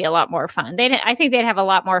Catco would be a lot more fun. I think they'd have a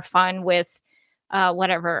lot more fun with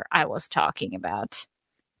whatever I was talking about.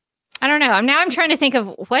 I don't know. I'm trying to think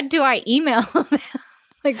of what do I email?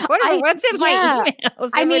 Like what's in my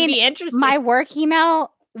emails? I mean, would be interesting. My work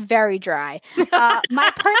email, very dry. My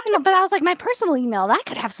personal, but I was like, my personal email, that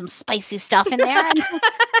could have some spicy stuff in there.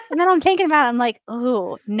 And then I'm thinking about it. I'm like,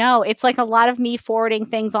 oh no, it's like a lot of me forwarding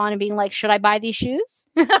things on and being like, should I buy these shoes?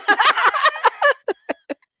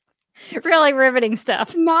 Really riveting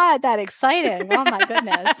stuff. Not that exciting. Oh my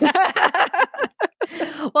goodness.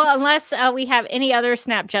 Well, unless we have any other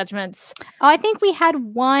snap judgments. Oh, I think we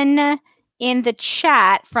had one in the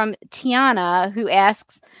chat from Tiana who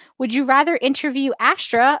asks, would you rather interview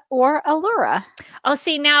Astra or Allura? Oh,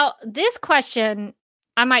 see, now this question,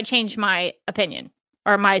 I might change my opinion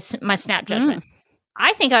or my snap judgment.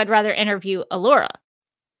 I think I'd rather interview Allura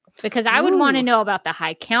because I would want to know about the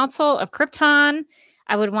High Council of Krypton.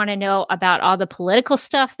 I would want to know about all the political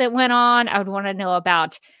stuff that went on. I would want to know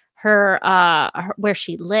about her where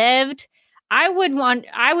she lived. I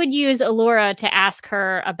would use Allura to ask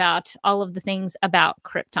her about all of the things about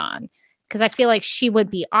Krypton because I feel like she would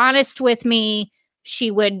be honest with me.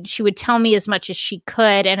 She would tell me as much as she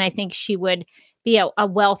could, and I think she would be a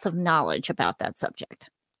wealth of knowledge about that subject.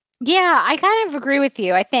 Yeah, I kind of agree with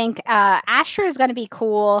you. I think Astra is going to be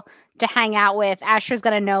cool to hang out with. Astra is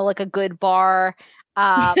going to know like a good bar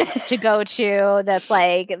to go to that's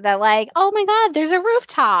like oh my god, there's a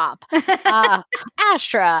rooftop.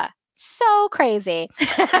 Astra, so crazy.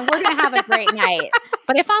 And we're gonna have a great night.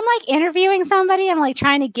 But if I'm like interviewing somebody, I'm like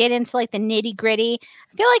trying to get into like the nitty gritty,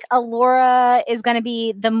 I feel like Allura is gonna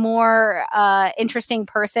be the more interesting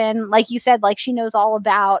person. Like you said, like she knows all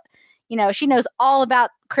about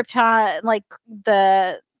Krypton, like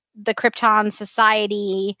the Krypton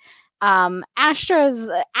society.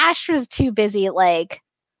 Astra's too busy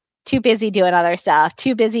doing other stuff,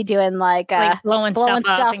 too busy doing like blowing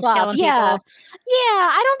stuff up. Yeah.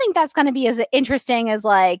 I don't think that's going to be as interesting as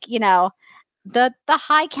like, the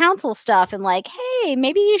High Council stuff and like, hey,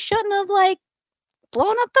 maybe you shouldn't have like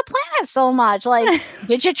blown up the planet so much. Like,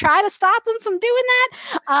 did you try to stop him from doing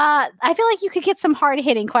that? I feel like you could get some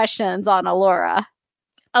hard-hitting questions on Allura.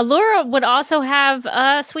 Allura would also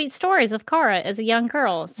have sweet stories of Kara as a young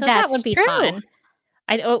girl. So that would be fun.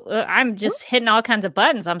 I'm just hitting all kinds of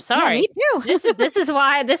buttons. I'm sorry. Yeah, me too. this is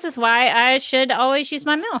why I should always use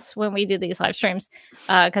my mouse when we do these live streams,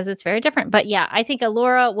 because it's very different. But yeah, I think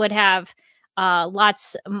Allura would have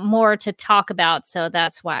lots more to talk about, so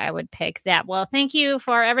that's why I would pick that. Well, thank you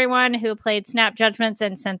for everyone who played Snap Judgments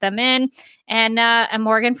and sent them in, and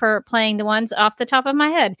Morgan for playing the ones off the top of my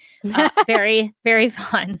head. Very, very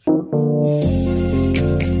fun.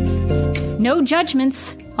 No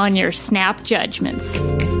judgments on your Snap Judgments.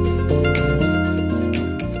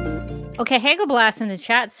 Okay, Hagelblast in the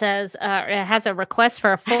chat says it has a request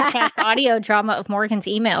for a full cast audio drama of Morgan's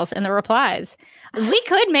emails and the replies. We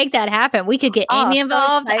could make that happen. We could get Amy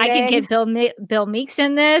involved. I could get Bill Meeks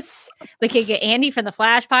in this. We could get Andy from the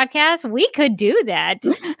Flash podcast. We could do that.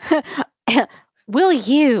 Will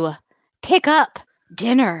you pick up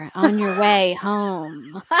dinner on your way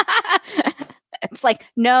home? It's like,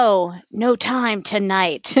 no time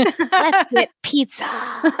tonight. Let's get pizza.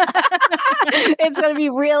 It's going to be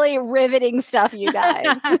really riveting stuff, you guys.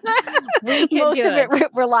 Most of it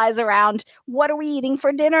relies around, what are we eating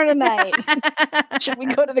for dinner tonight? Should we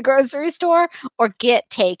go to the grocery store or get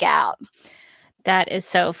takeout? That is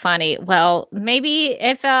so funny. Well, maybe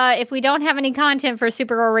if we don't have any content for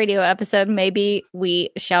Supergirl Radio episode, maybe we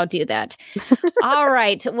shall do that. All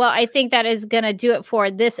right. Well, I think that is going to do it for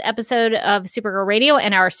this episode of Supergirl Radio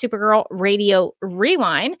and our Supergirl Radio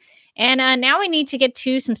Rewind. And now we need to get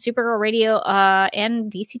to some Supergirl Radio and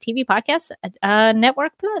DC TV Podcast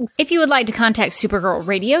network plugs. If you would like to contact Supergirl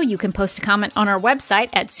Radio, you can post a comment on our website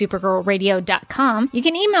at supergirlradio.com. You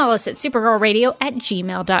can email us at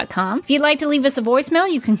supergirlradio@gmail.com. If you'd like to leave us a voicemail,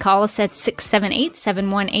 you can call us at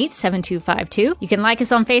 678-718-7252. You can like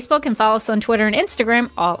us on Facebook and follow us on Twitter and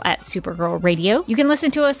Instagram, all at Supergirl Radio. You can listen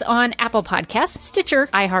to us on Apple Podcasts, Stitcher,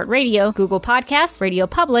 iHeartRadio, Google Podcasts, Radio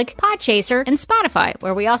Public, Podchaser, and Spotify,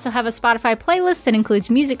 where we also have a Spotify playlist that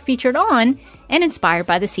includes music featured on and inspired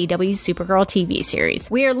by the CW Supergirl TV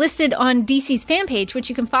series. We are listed on DC's fan page, which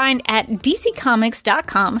you can find at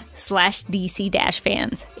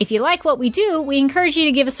dccomics.com/DC-fans. If you like what we do, we encourage you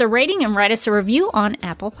to give us a rating and write us a review on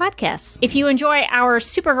Apple Podcasts. If you enjoy our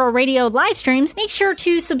Supergirl Radio live streams, make sure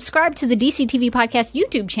to subscribe to the DC TV Podcast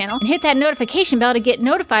YouTube channel and hit that notification bell to get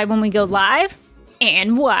notified when we go live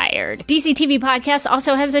and wired. DC TV Podcast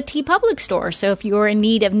also has a TeePublic store, so if you're in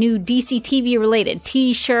need of new DC TV related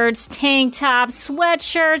t-shirts, tank tops,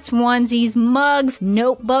 sweatshirts, onesies, mugs,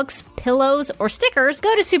 notebooks, pillows, or stickers,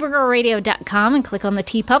 go to supergirlradio.com and click on the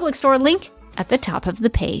TeePublic store link at the top of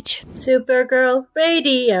the page. Supergirl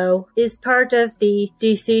Radio is part of the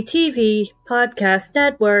DC TV Podcast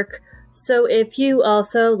Network, so if you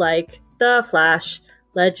also like The Flash,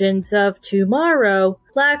 Legends of Tomorrow,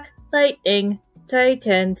 Black Lightning,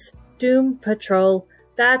 Titans, Doom Patrol,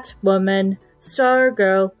 Batwoman,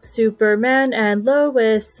 Stargirl, Superman and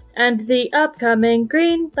Lois, and the upcoming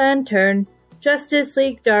Green Lantern, Justice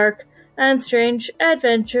League Dark, and Strange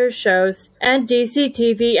Adventures shows, and DC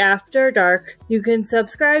TV After Dark, you can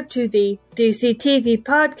subscribe to the DC TV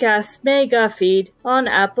Podcast Mega Feed on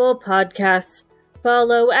Apple Podcasts.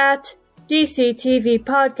 Follow at DC TV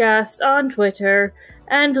Podcasts on Twitter,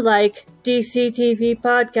 and like DC TV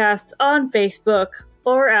Podcasts on Facebook,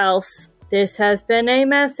 or else. This has been a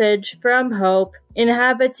message from Hope,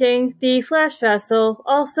 inhabiting the Flash vessel,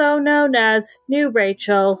 also known as New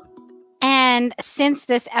Rachel. And since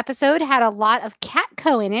this episode had a lot of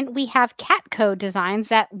Catco in it, we have Catco designs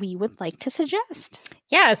that we would like to suggest.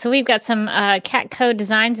 Yeah, so we've got some Catco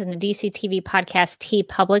designs in the DC TV Podcast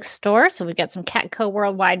TeePublic store. So we've got some Catco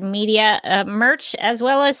Worldwide Media merch, as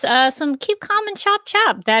well as some Keep Calm and Chop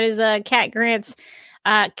Chop. That is Cat Grant's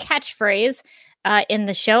catchphrase in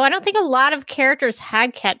the show. I don't think a lot of characters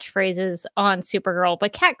had catchphrases on Supergirl,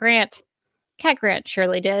 but Cat Grant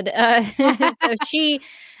surely did.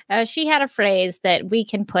 So she had a phrase that we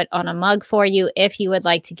can put on a mug for you if you would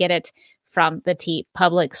like to get it from the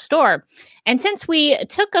TeePublic store. And since we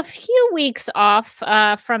took a few weeks off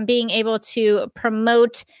from being able to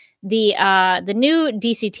promote the new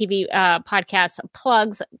DC TV podcast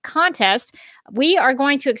plugs contest, we are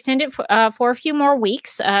going to extend it for a few more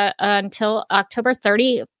weeks until October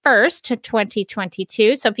 31st,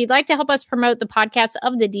 2022. So if you'd like to help us promote the podcast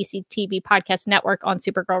of the DC TV Podcast Network on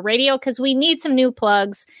Supergirl Radio, because we need some new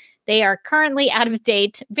plugs. They are currently out of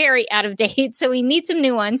date, very out of date. So we need some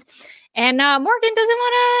new ones. And Morgan doesn't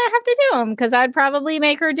want to have to do them because I'd probably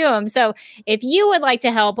make her do them. So if you would like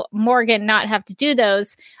to help Morgan not have to do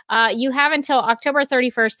those, you have until October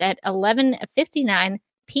 31st at 11:59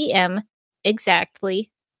 p.m.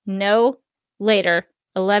 exactly. No later,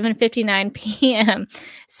 11:59 p.m.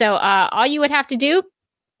 So all you would have to do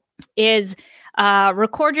is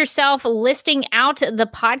Record yourself listing out the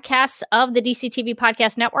podcasts of the DCTV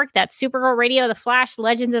Podcast Network. That's Supergirl Radio, The Flash,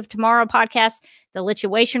 Legends of Tomorrow podcast, The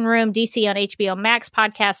Lituation Room, DC on HBO Max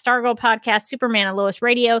podcast, Stargirl podcast, Superman and Lois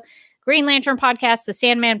Radio, Green Lantern podcast, The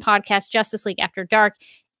Sandman podcast, Justice League After Dark,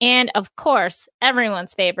 and of course,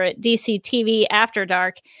 everyone's favorite, DC TV After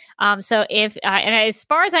Dark. So if, and as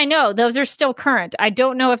far as I know, those are still current. I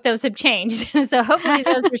don't know if those have changed. So hopefully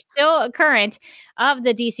those are still current of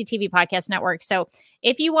the DC TV Podcast Network. So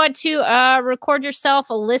if you want to record yourself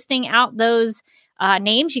listing out those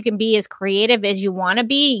names, you can be as creative as you want to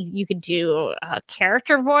be. You could do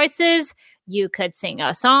character voices. You could sing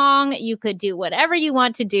a song. You could do whatever you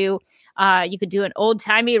want to do. You could do an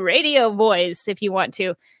old-timey radio voice if you want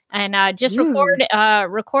to. And just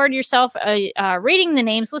record yourself reading the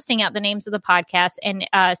names, listing out the names of the podcast, and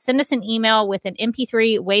send us an email with an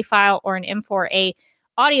MP3 WAV file or an M4A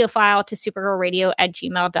audio file to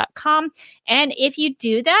supergirlradio@gmail.com. And if you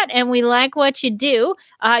do that and we like what you do,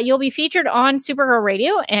 you'll be featured on Supergirl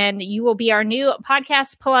Radio, and you will be our new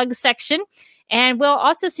podcast plug section. And we'll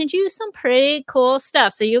also send you some pretty cool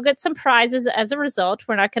stuff. So you'll get some prizes as a result.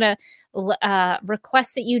 We're not going to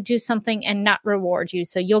request that you do something and not reward you.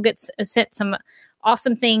 So you'll get sent some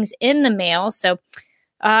awesome things in the mail. So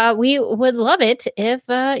we would love it if,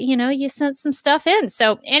 you sent some stuff in.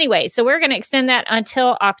 So anyway, so we're going to extend that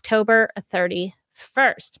until October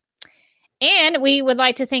 31st. And we would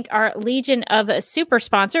like to thank our Legion of Super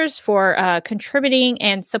sponsors for contributing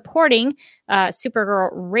and supporting Supergirl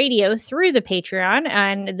Radio through the Patreon.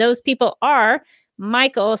 And those people are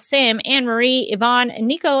Michael, Sam, Anne-Marie, Yvonne,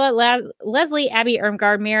 Nicola, Leslie, Abby,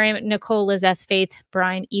 Irmgard, Miriam, Nicole, Lizeth, Faith,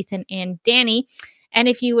 Brian, Ethan, and Danny. And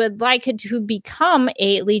if you would like to become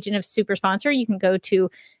a Legion of Super sponsor, you can go to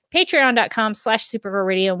patreon.com/Supergirl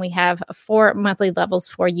Radio, and we have 4 monthly levels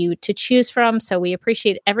for you to choose from. So we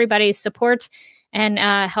appreciate everybody's support and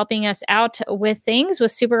helping us out with things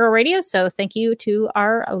with Supergirl Radio. So thank you to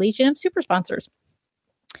our Legion of Super sponsors.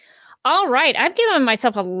 All right. I've given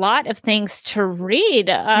myself a lot of things to read.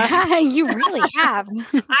 You really have.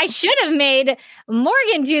 I should have made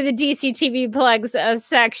Morgan do the DC TV plugs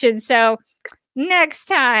section. So next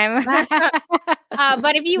time.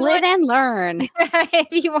 But if you live and learn, if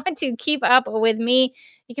you want to keep up with me,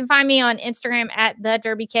 you can find me on Instagram at The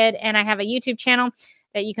Derby Kid. And I have a YouTube channel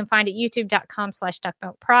that you can find at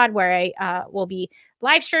youtube.com/duckmilkprod, where I will be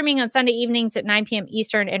live streaming on Sunday evenings at 9 p.m.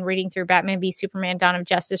 Eastern and reading through Batman v Superman Dawn of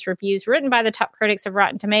Justice reviews written by the top critics of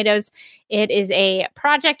Rotten Tomatoes. It is a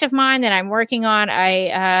project of mine that I'm working on. I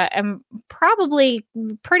am probably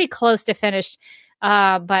pretty close to finished,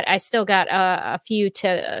 but I still got a few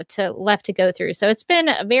to left to go through. So it's been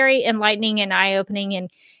very enlightening and eye-opening, and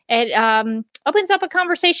it opens up a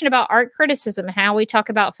conversation about art criticism and how we talk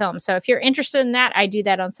about film. So if you're interested in that, I do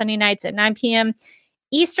that on Sunday nights at 9 p.m.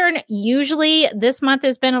 Eastern. Usually this month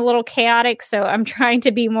has been a little chaotic, so I'm trying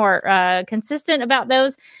to be more consistent about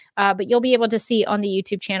those. But you'll be able to see on the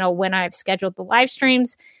YouTube channel when I've scheduled the live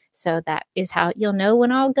streams. So that is how you'll know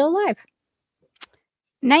when I'll go live.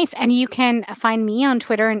 Nice. And you can find me on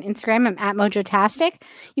Twitter and Instagram. I'm at Mojotastic.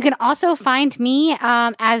 You can also find me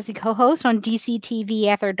as the co-host on DC TV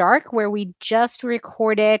After Dark, where we just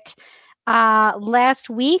recorded last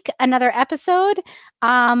week another episode,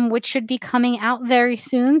 which should be coming out very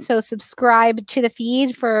soon. So subscribe to the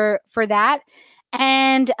feed for that.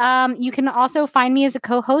 And you can also find me as a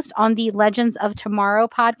co-host on the Legends of Tomorrow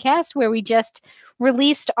podcast, where we just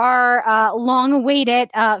released our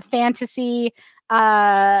long-awaited fantasy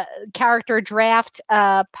character draft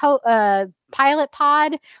pilot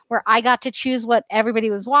pod, where I got to choose what everybody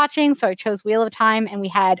was watching. So I chose Wheel of Time, and we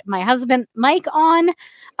had my husband Mike on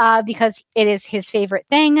because it is his favorite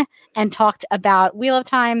thing, and talked about Wheel of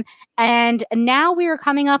Time. And now we are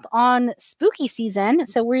coming up on spooky season,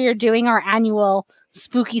 so we are doing our annual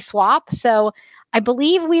spooky swap. So I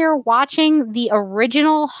believe we are watching the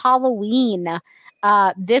original Halloween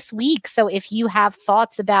this week. So if you have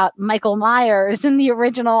thoughts about Michael Myers and the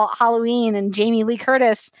original Halloween and Jamie Lee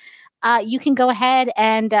Curtis, you can go ahead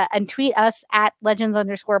and tweet us at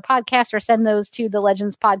legends_podcast, or send those to the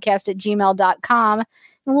legendspodcast@gmail.com,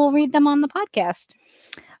 and we'll read them on the podcast.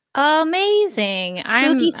 Amazing.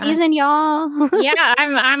 Spooky season, y'all. Yeah,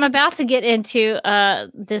 I'm about to get into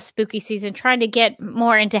this spooky season, trying to get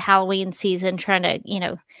more into Halloween season, trying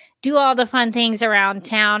to, do all the fun things around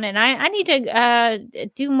town. And I need to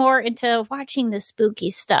do more into watching the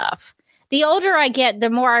spooky stuff. The older I get,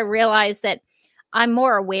 the more I realize that I'm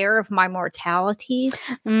more aware of my mortality.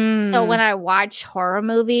 So when I watch horror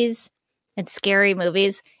movies and scary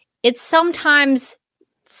movies, it sometimes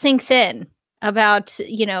sinks in. about,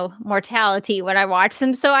 mortality when I watch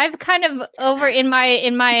them. So I've kind of over in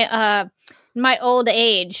my old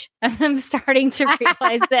age, I'm starting to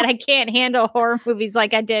realize that I can't handle horror movies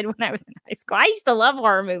like I did when I was in high school. I used to love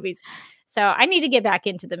horror movies. So I need to get back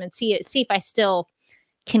into them and see if I still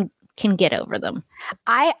can get over them.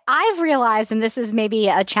 I've realized, and this is maybe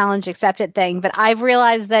a challenge accepted thing, but I've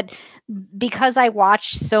realized that because I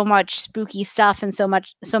watch so much spooky stuff and so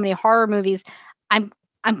many horror movies, I'm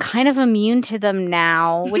kind of immune to them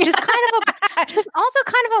now, which is it's also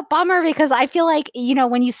kind of a bummer because I feel like,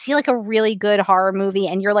 when you see like a really good horror movie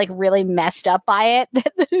and you're like really messed up by it,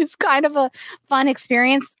 it's kind of a fun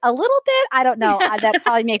experience a little bit. I don't know. That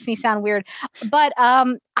probably makes me sound weird, but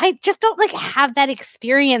I just don't like have that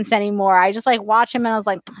experience anymore. I just like watch them and I was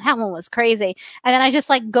like, that one was crazy. And then I just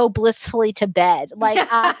like go blissfully to bed. Like,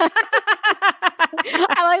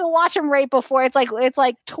 I like watch them right before it's like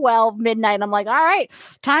 12 midnight. I'm like, all right,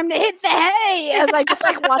 time to hit the hay as I just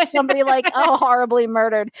like watch somebody like horribly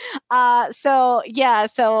murdered. So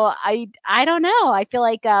I don't know. I feel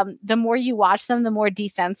like the more you watch them, the more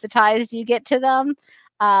desensitized you get to them,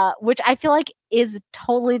 which I feel like is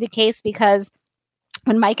totally the case because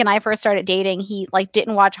when Mike and I first started dating, he like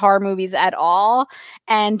didn't watch horror movies at all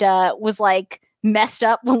and was like messed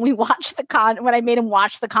up when we watched when I made him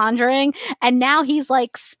watch The Conjuring, and now he's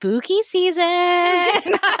like, spooky season.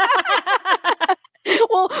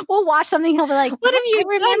 We'll watch something. He'll be like, "What have you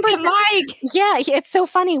remember to Mike?" Yeah, it's so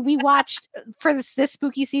funny. We watched for this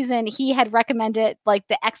spooky season. He had recommended like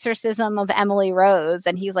The Exorcism of Emily Rose,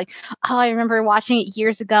 and he's like, "Oh, I remember watching it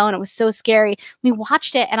years ago, and it was so scary." We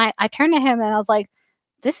watched it, and I turned to him and I was like,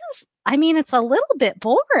 it's a little bit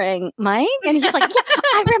boring, Mike. And he's like, yeah,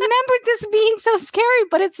 I remembered this being so scary,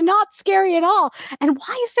 but it's not scary at all. And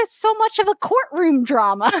why is there so much of a courtroom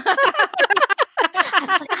drama? I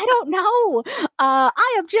was like, I don't know.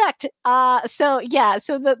 I object. So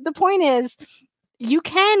the point is, you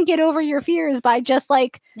can get over your fears by just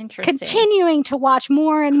like continuing to watch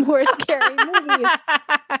more and more scary movies.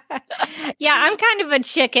 Yeah, I'm kind of a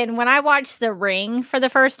chicken. When I watched The Ring for the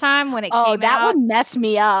first time when it came out, that one messed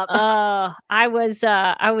me up. I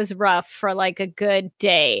was rough for like a good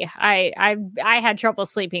day. I had trouble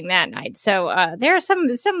sleeping that night. So there are some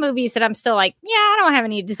movies that I'm still like, yeah, I don't have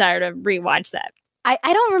any desire to rewatch that. I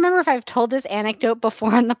don't remember if I've told this anecdote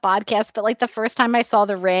before on the podcast, but like the first time I saw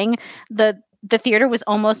The Ring, the theater was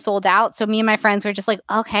almost sold out. So me and my friends were just like,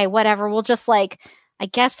 okay, whatever. We'll just like, I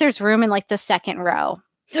guess there's room in like the second row.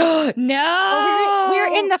 No,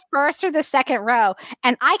 we're in the first or the second row,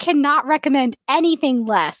 and I cannot recommend anything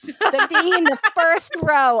less than being in the first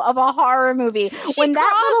row of a horror movie. When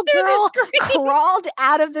that little girl crawled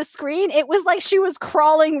out of the screen, it was like she was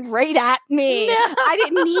crawling right at me. No. I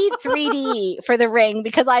didn't need 3D for The Ring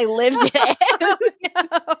because I lived it.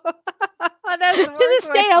 To this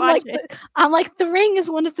day, I'm like, The Ring is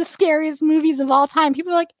one of the scariest movies of all time.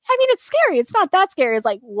 People are like, I mean, it's scary. It's not that scary. It's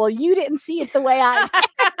like, well, you didn't see it the way I did.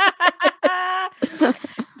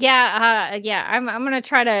 Yeah. I'm gonna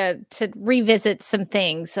try to revisit some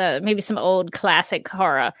things, maybe some old classic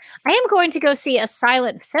horror. I am going to go see a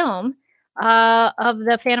silent film of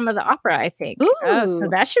the Phantom of the Opera, I think. So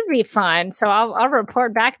that should be fun. So I'll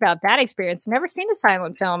report back about that experience. Never seen a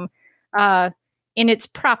silent film in its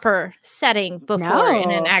proper setting before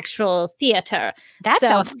in an actual theater. That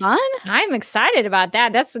sounds fun. I'm excited about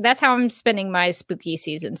that. That's how I'm spending my spooky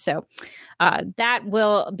season. So that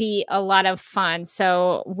will be a lot of fun.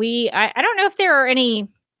 So I don't know if there are any,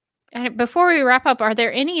 before we wrap up, are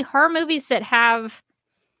there any horror movies that have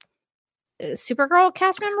Supergirl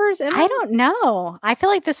cast members in them? I don't know. I feel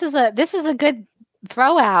like this is a good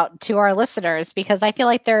throw out to our listeners because I feel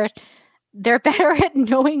like they're better at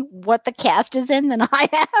knowing what the cast is in than I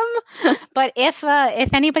am. But if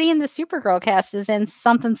anybody in the Supergirl cast is in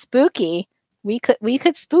something spooky, we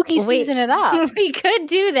could spooky season it up. We could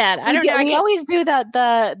do that. I don't know. We always do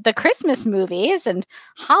the Christmas movies, and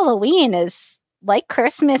Halloween is like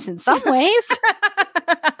Christmas in some ways.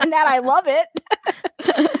 And that I love it.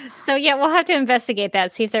 So yeah, we'll have to investigate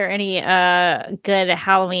that, see if there are any good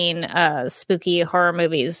Halloween spooky horror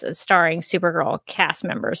movies starring Supergirl cast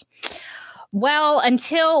members. Well,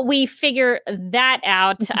 until we figure that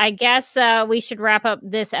out, I guess we should wrap up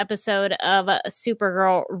this episode of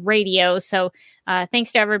Supergirl Radio. So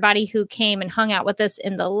thanks to everybody who came and hung out with us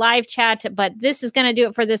in the live chat. But this is going to do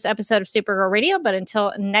it for this episode of Supergirl Radio. But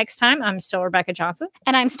until next time, I'm still Rebecca Johnson.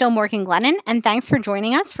 And I'm still Morgan Glennon. And thanks for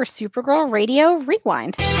joining us for Supergirl Radio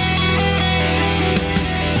Rewind.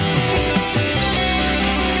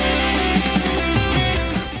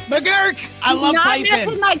 McGurk! I love not typing. mess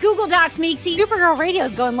with my Google Docs, Meeksy. Supergirl Radio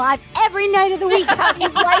is going live every night of the week. How do you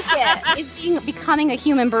like it? Is becoming a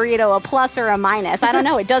human burrito a plus or a minus? I don't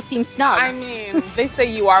know. It does seem snug. I mean, they say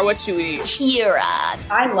you are what you eat. Kira.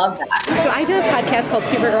 I love that. So I do a podcast called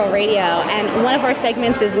Supergirl Radio, and one of our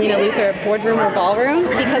segments is Lena Luthor, Boardroom or Ballroom,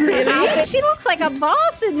 because she looks like a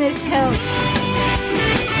boss in this coat.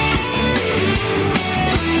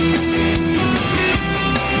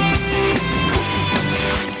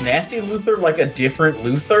 Nasty Luthor like a different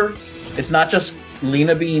Luthor? It's not just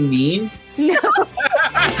Lena being mean? No.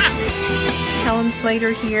 Helen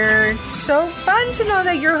Slater here. So fun to know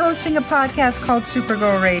that you're hosting a podcast called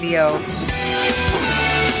Supergirl Radio.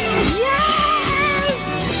 Yeah.